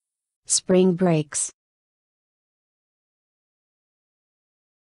 Spring brakes.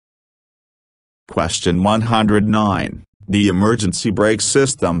 Question 109. The emergency brake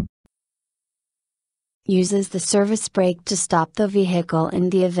system uses the service brake to stop the vehicle in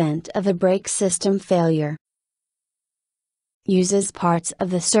the event of a brake system failure. Uses parts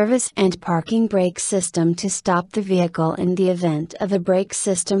of the service and parking brake system to stop the vehicle in the event of a brake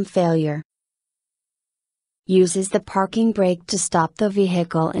system failure. uses the parking brake to stop the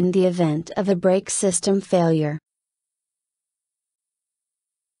vehicle in the event of a brake system failure.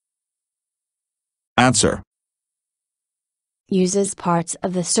 Answer. Uses parts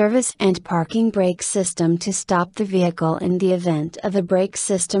of the service and parking brake system to stop the vehicle in the event of a brake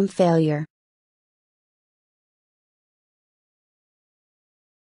system failure.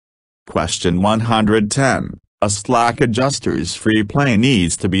 Question 110. A slack adjuster's free plane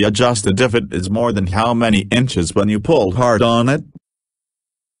needs to be adjusted if it is more than how many inches when you pull hard on it?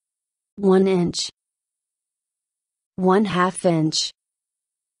 1 inch, 1/2 inch,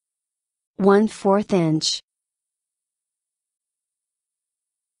 1/4 inch.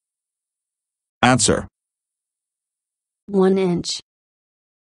 Answer. 1 inch.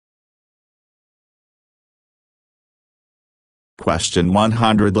 Question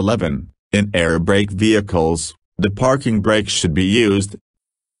 111. In air brake vehicles, the parking brake should be used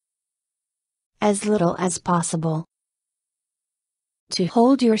As little as possible. To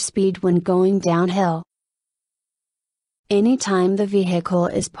hold your speed when going downhill. Anytime the vehicle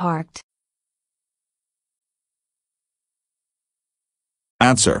is parked.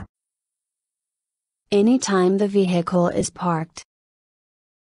 Answer. Anytime the vehicle is parked.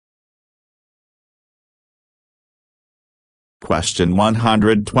 Question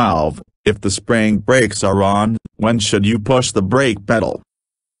 112. If the spring brakes are on, when should you push the brake pedal?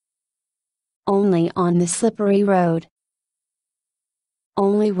 Only on the slippery road.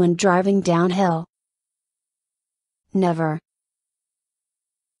 Only when driving downhill. Never.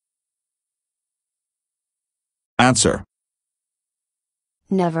 Answer.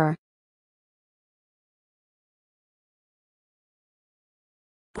 Never.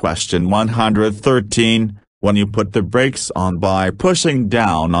 Question 113. When you put the brakes on by pushing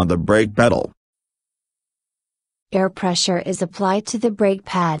down on the brake pedal. Air pressure is applied to the brake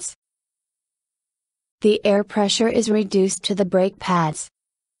pads. The air pressure is reduced to the brake pads.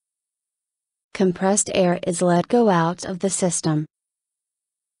 Compressed air is let go out of the system.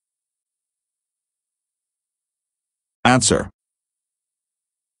 Answer.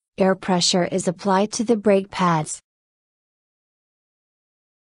 Air pressure is applied to the brake pads.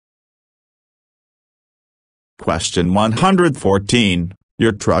 Question 114.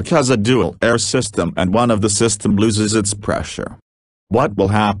 Your truck has a dual air system and one of the system loses its pressure. What will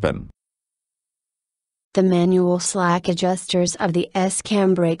happen? The manual slack adjusters of the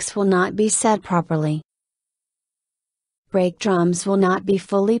S-cam brakes will not be set properly. Brake drums will not be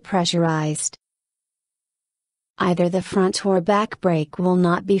fully pressurized. Either the front or back brake will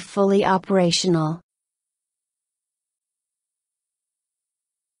not be fully operational.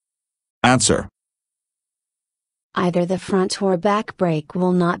 Answer. Either the front or back brake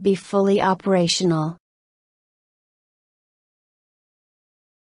will not be fully operational.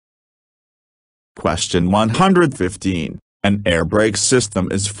 Question 115. An air brake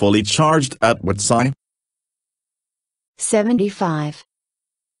system is fully charged at what sign? 75,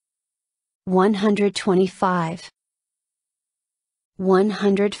 125,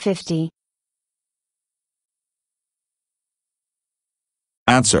 150.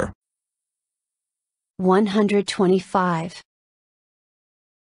 Answer. 125.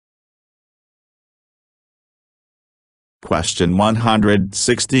 Question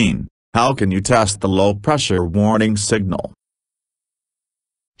 116. How can you test the low pressure warning signal?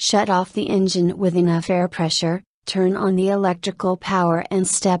 Shut off the engine with enough air pressure, turn on the electrical power and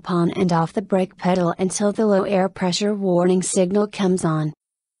step on and off the brake pedal until the low air pressure warning signal comes on.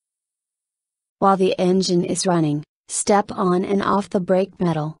 While the engine is running, step on and off the brake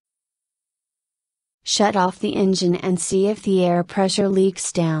pedal. Shut off the engine and see if the air pressure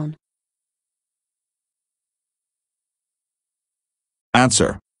leaks down.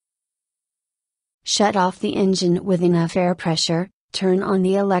 Answer. Shut off the engine with enough air pressure, turn on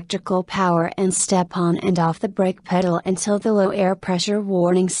the electrical power and step on and off the brake pedal until the low air pressure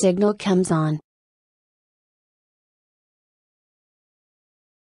warning signal comes on.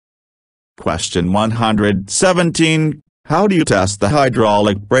 Question 117. How do you test the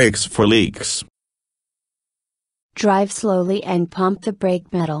hydraulic brakes for leaks? Drive slowly and pump the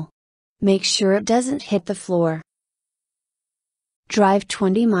brake pedal. Make sure it doesn't hit the floor. Drive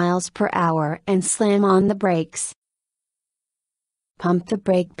 20 miles per hour and slam on the brakes. Pump the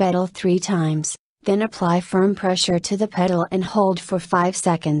brake pedal 3 times, then apply firm pressure to the pedal and hold for 5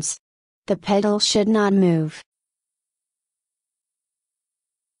 seconds. The pedal should not move.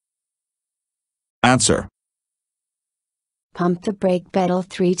 Answer. Pump the brake pedal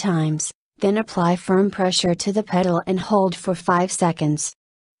 3 times, then apply firm pressure to the pedal and hold for 5 seconds.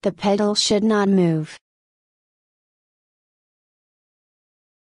 The pedal should not move.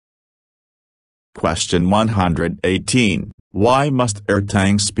 Question 118. Why must air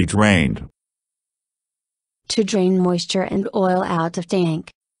tanks be drained? To drain moisture and oil out of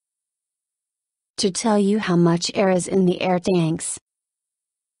tank. To tell you how much air is in the air tanks.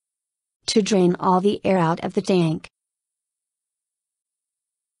 To drain all the air out of the tank.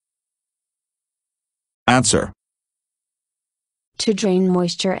 Answer. To drain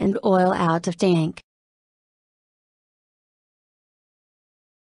moisture and oil out of tank.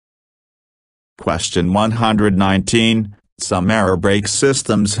 Question 119. Some air brake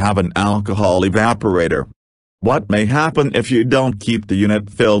systems have an alcohol evaporator. What may happen if you don't keep the unit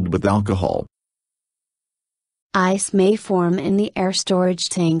filled with alcohol? Ice may form in the air storage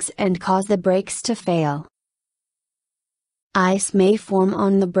tanks and cause the brakes to fail. Ice may form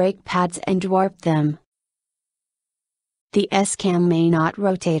on the brake pads and warp them. The S-cam may not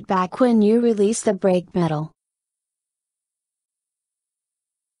rotate back when you release the brake pedal.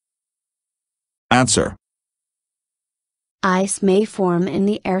 Answer. Ice may form in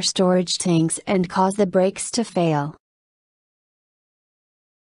the air storage tanks and cause the brakes to fail.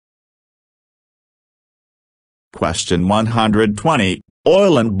 Question 120.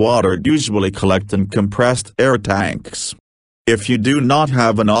 Oil and water usually collect in compressed air tanks. If you do not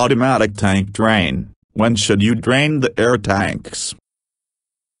have an automatic tank drain, when should you drain the air tanks?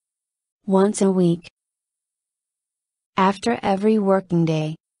 Once a week. After every working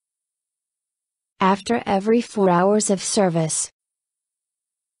day. After every 4 hours of service.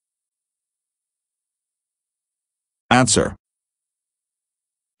 Answer.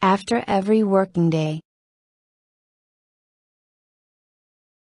 After every working day.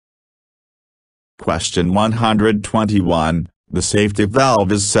 Question 121. The safety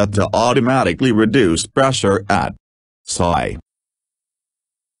valve is set to automatically reduce pressure at SI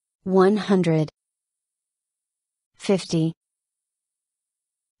 100, 50,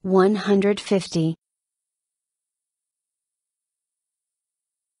 150.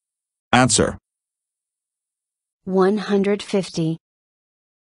 Answer. 150.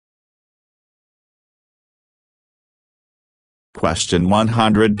 Question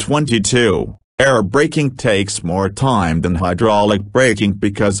 122. Air braking takes more time than hydraulic braking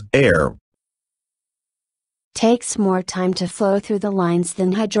because air takes more time to flow through the lines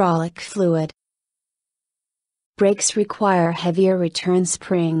than hydraulic fluid. Brakes require heavier return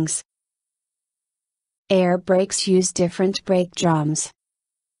springs. Air brakes use different brake drums.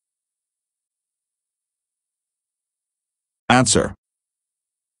 Answer.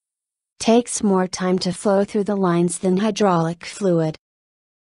 Takes more time to flow through the lines than hydraulic fluid.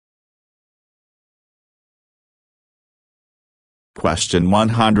 Question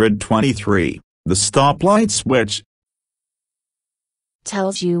 123. The stoplight switch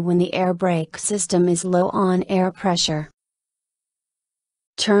tells you when the air brake system is low on air pressure.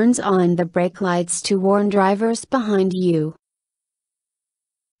 Turns on the brake lights to warn drivers behind you.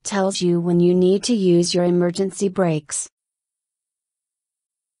 Tells you when you need to use your emergency brakes.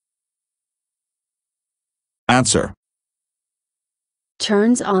 Answer.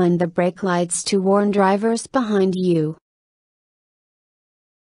 Turns on the brake lights to warn drivers behind you.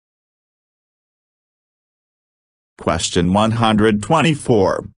 Question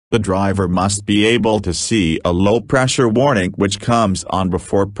 124. The driver must be able to see a low pressure warning which comes on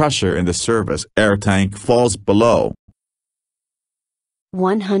before pressure in the service air tank falls below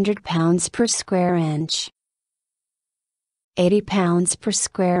 100 pounds per square inch. 80 pounds per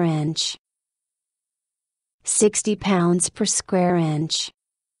square inch. 60 pounds per square inch.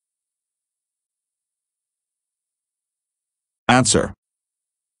 Answer.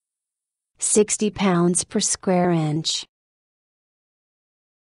 60 pounds per square inch.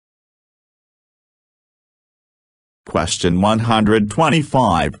 Question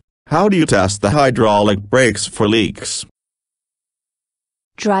 125. How do you test the hydraulic brakes for leaks?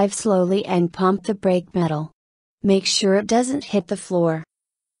 Drive slowly and pump the brake pedal. Make sure it doesn't hit the floor.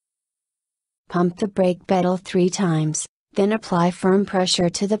 Pump the brake pedal 3 times, then apply firm pressure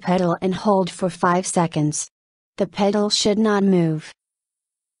to the pedal and hold for 5 seconds. The pedal should not move.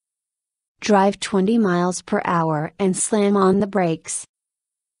 Drive 20 miles per hour and slam on the brakes.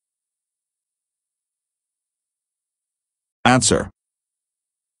 Answer.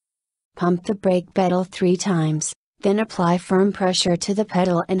 Pump the brake pedal 3 times, then apply firm pressure to the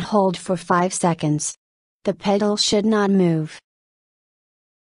pedal and hold for 5 seconds. The pedal should not move.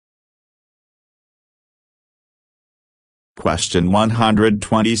 Question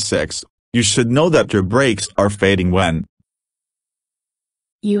 126. You should know that your brakes are fading when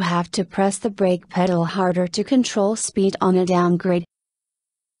you have to press the brake pedal harder to control speed on a downgrade.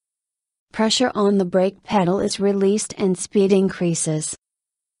 Pressure on the brake pedal is released and speed increases.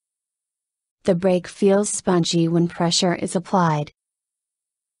 The brake feels spongy when pressure is applied.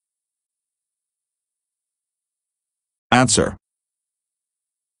 Answer.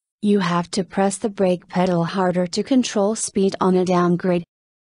 You have to press the brake pedal harder to control speed on a downgrade.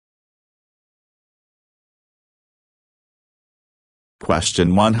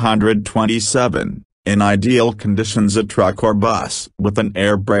 Question 127. In ideal conditions, a truck or bus with an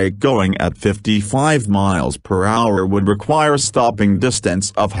air brake going at 55 miles per hour would require a stopping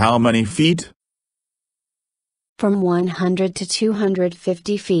distance of how many feet? From 100 to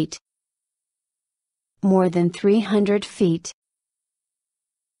 250 feet. More than 300 feet.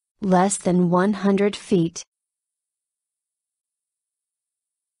 Less than 100 feet.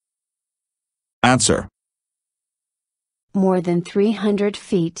 Answer. More than 300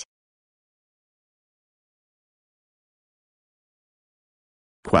 feet.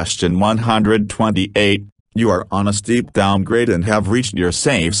 Question 128. You are on a steep downgrade and have reached your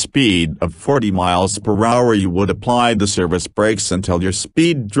safe speed of 40 miles per hour. You would apply the service brakes until your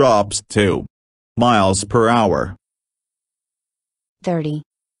speed drops to miles per hour. 30.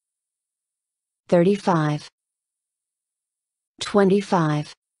 35.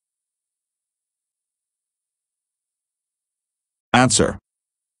 25. Answer.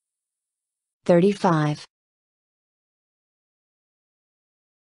 35.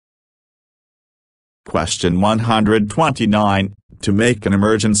 Question 129. To make an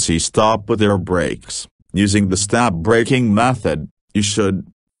emergency stop with air brakes, using the stop braking method, you should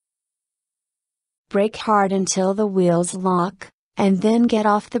brake hard until the wheels lock, and then get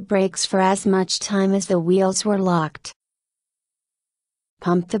off the brakes for as much time as the wheels were locked.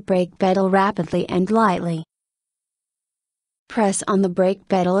 Pump the brake pedal rapidly and lightly. Press on the brake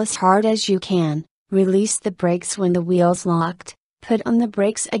pedal as hard as you can, release the brakes when the wheels locked, put on the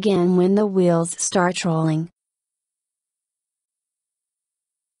brakes again when the wheels start rolling.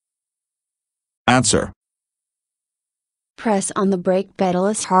 Answer. Press on the brake pedal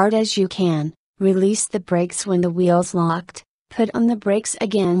as hard as you can, release the brakes when the wheels locked, put on the brakes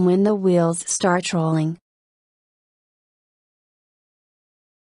again when the wheels start rolling.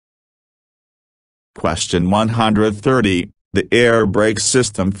 Question 130. The air brake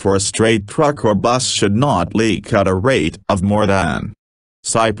system for a straight truck or bus should not leak at a rate of more than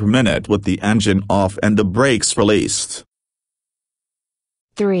SI per minute with the engine off and the brakes released.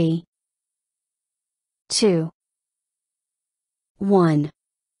 3, 2, 1.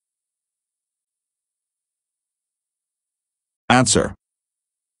 Answer.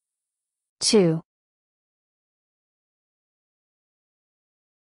 2.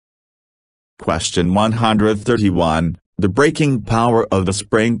 Question 131. The braking power of the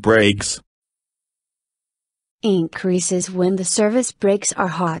spring brakes increases when the service brakes are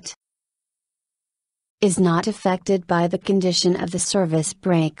hot. Is not affected by the condition of the service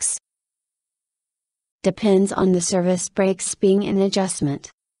brakes. Depends on the service brakes being in adjustment.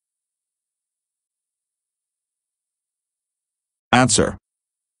 Answer.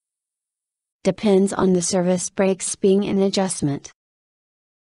 Depends on the service brakes being in adjustment.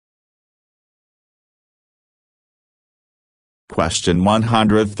 Question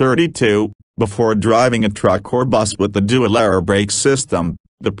 132. Before driving a truck or bus with the dual air brake system,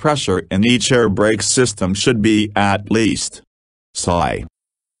 the pressure in each air brake system should be at least SI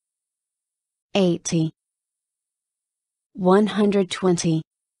 80, 120,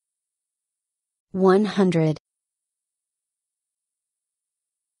 100.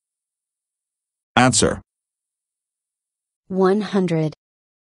 Answer. 100.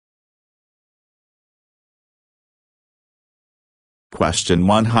 Question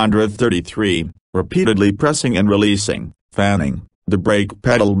 133. Repeatedly pressing and releasing, fanning, the brake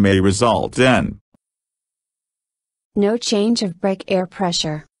pedal may result in no change of brake air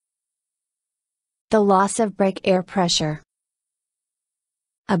pressure. The loss of brake air pressure.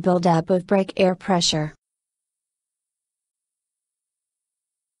 A buildup of brake air pressure.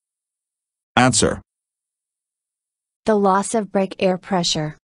 Answer. The loss of brake air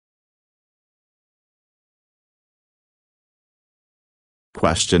pressure.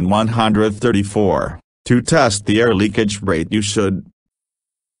 Question 134. To test the air leakage rate, you should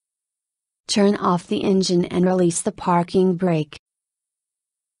turn off the engine and release the parking brake.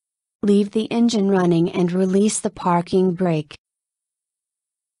 Leave the engine running and release the parking brake.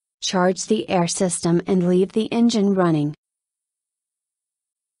 Charge the air system and leave the engine running.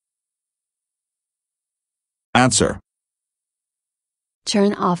 Answer.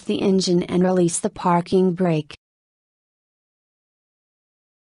 Turn off the engine and release the parking brake.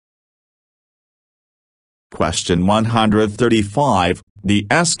 Question 135. The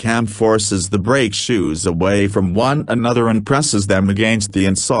S-cam forces the brake shoes away from one another and presses them against the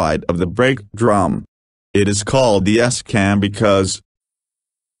inside of the brake drum. It is called the S-cam because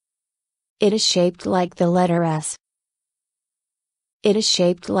it is shaped like the letter S. It is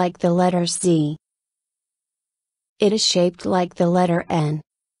shaped like the letter Z. It is shaped like the letter N.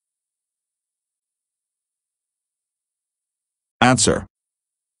 Answer.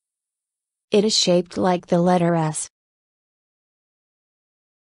 It is shaped like the letter S.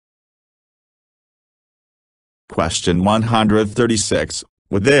 Question 136.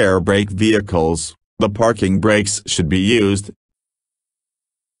 With air brake vehicles, the parking brakes should be used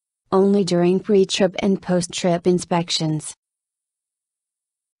only during pre-trip and post-trip inspections.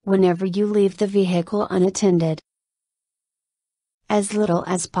 Whenever you leave the vehicle unattended. As little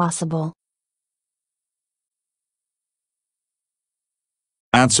as possible.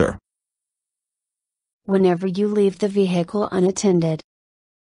 Answer. Whenever you leave the vehicle unattended.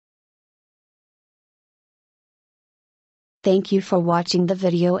 Thank you for watching the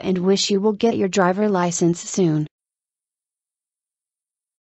video and wish you will get your driver license soon.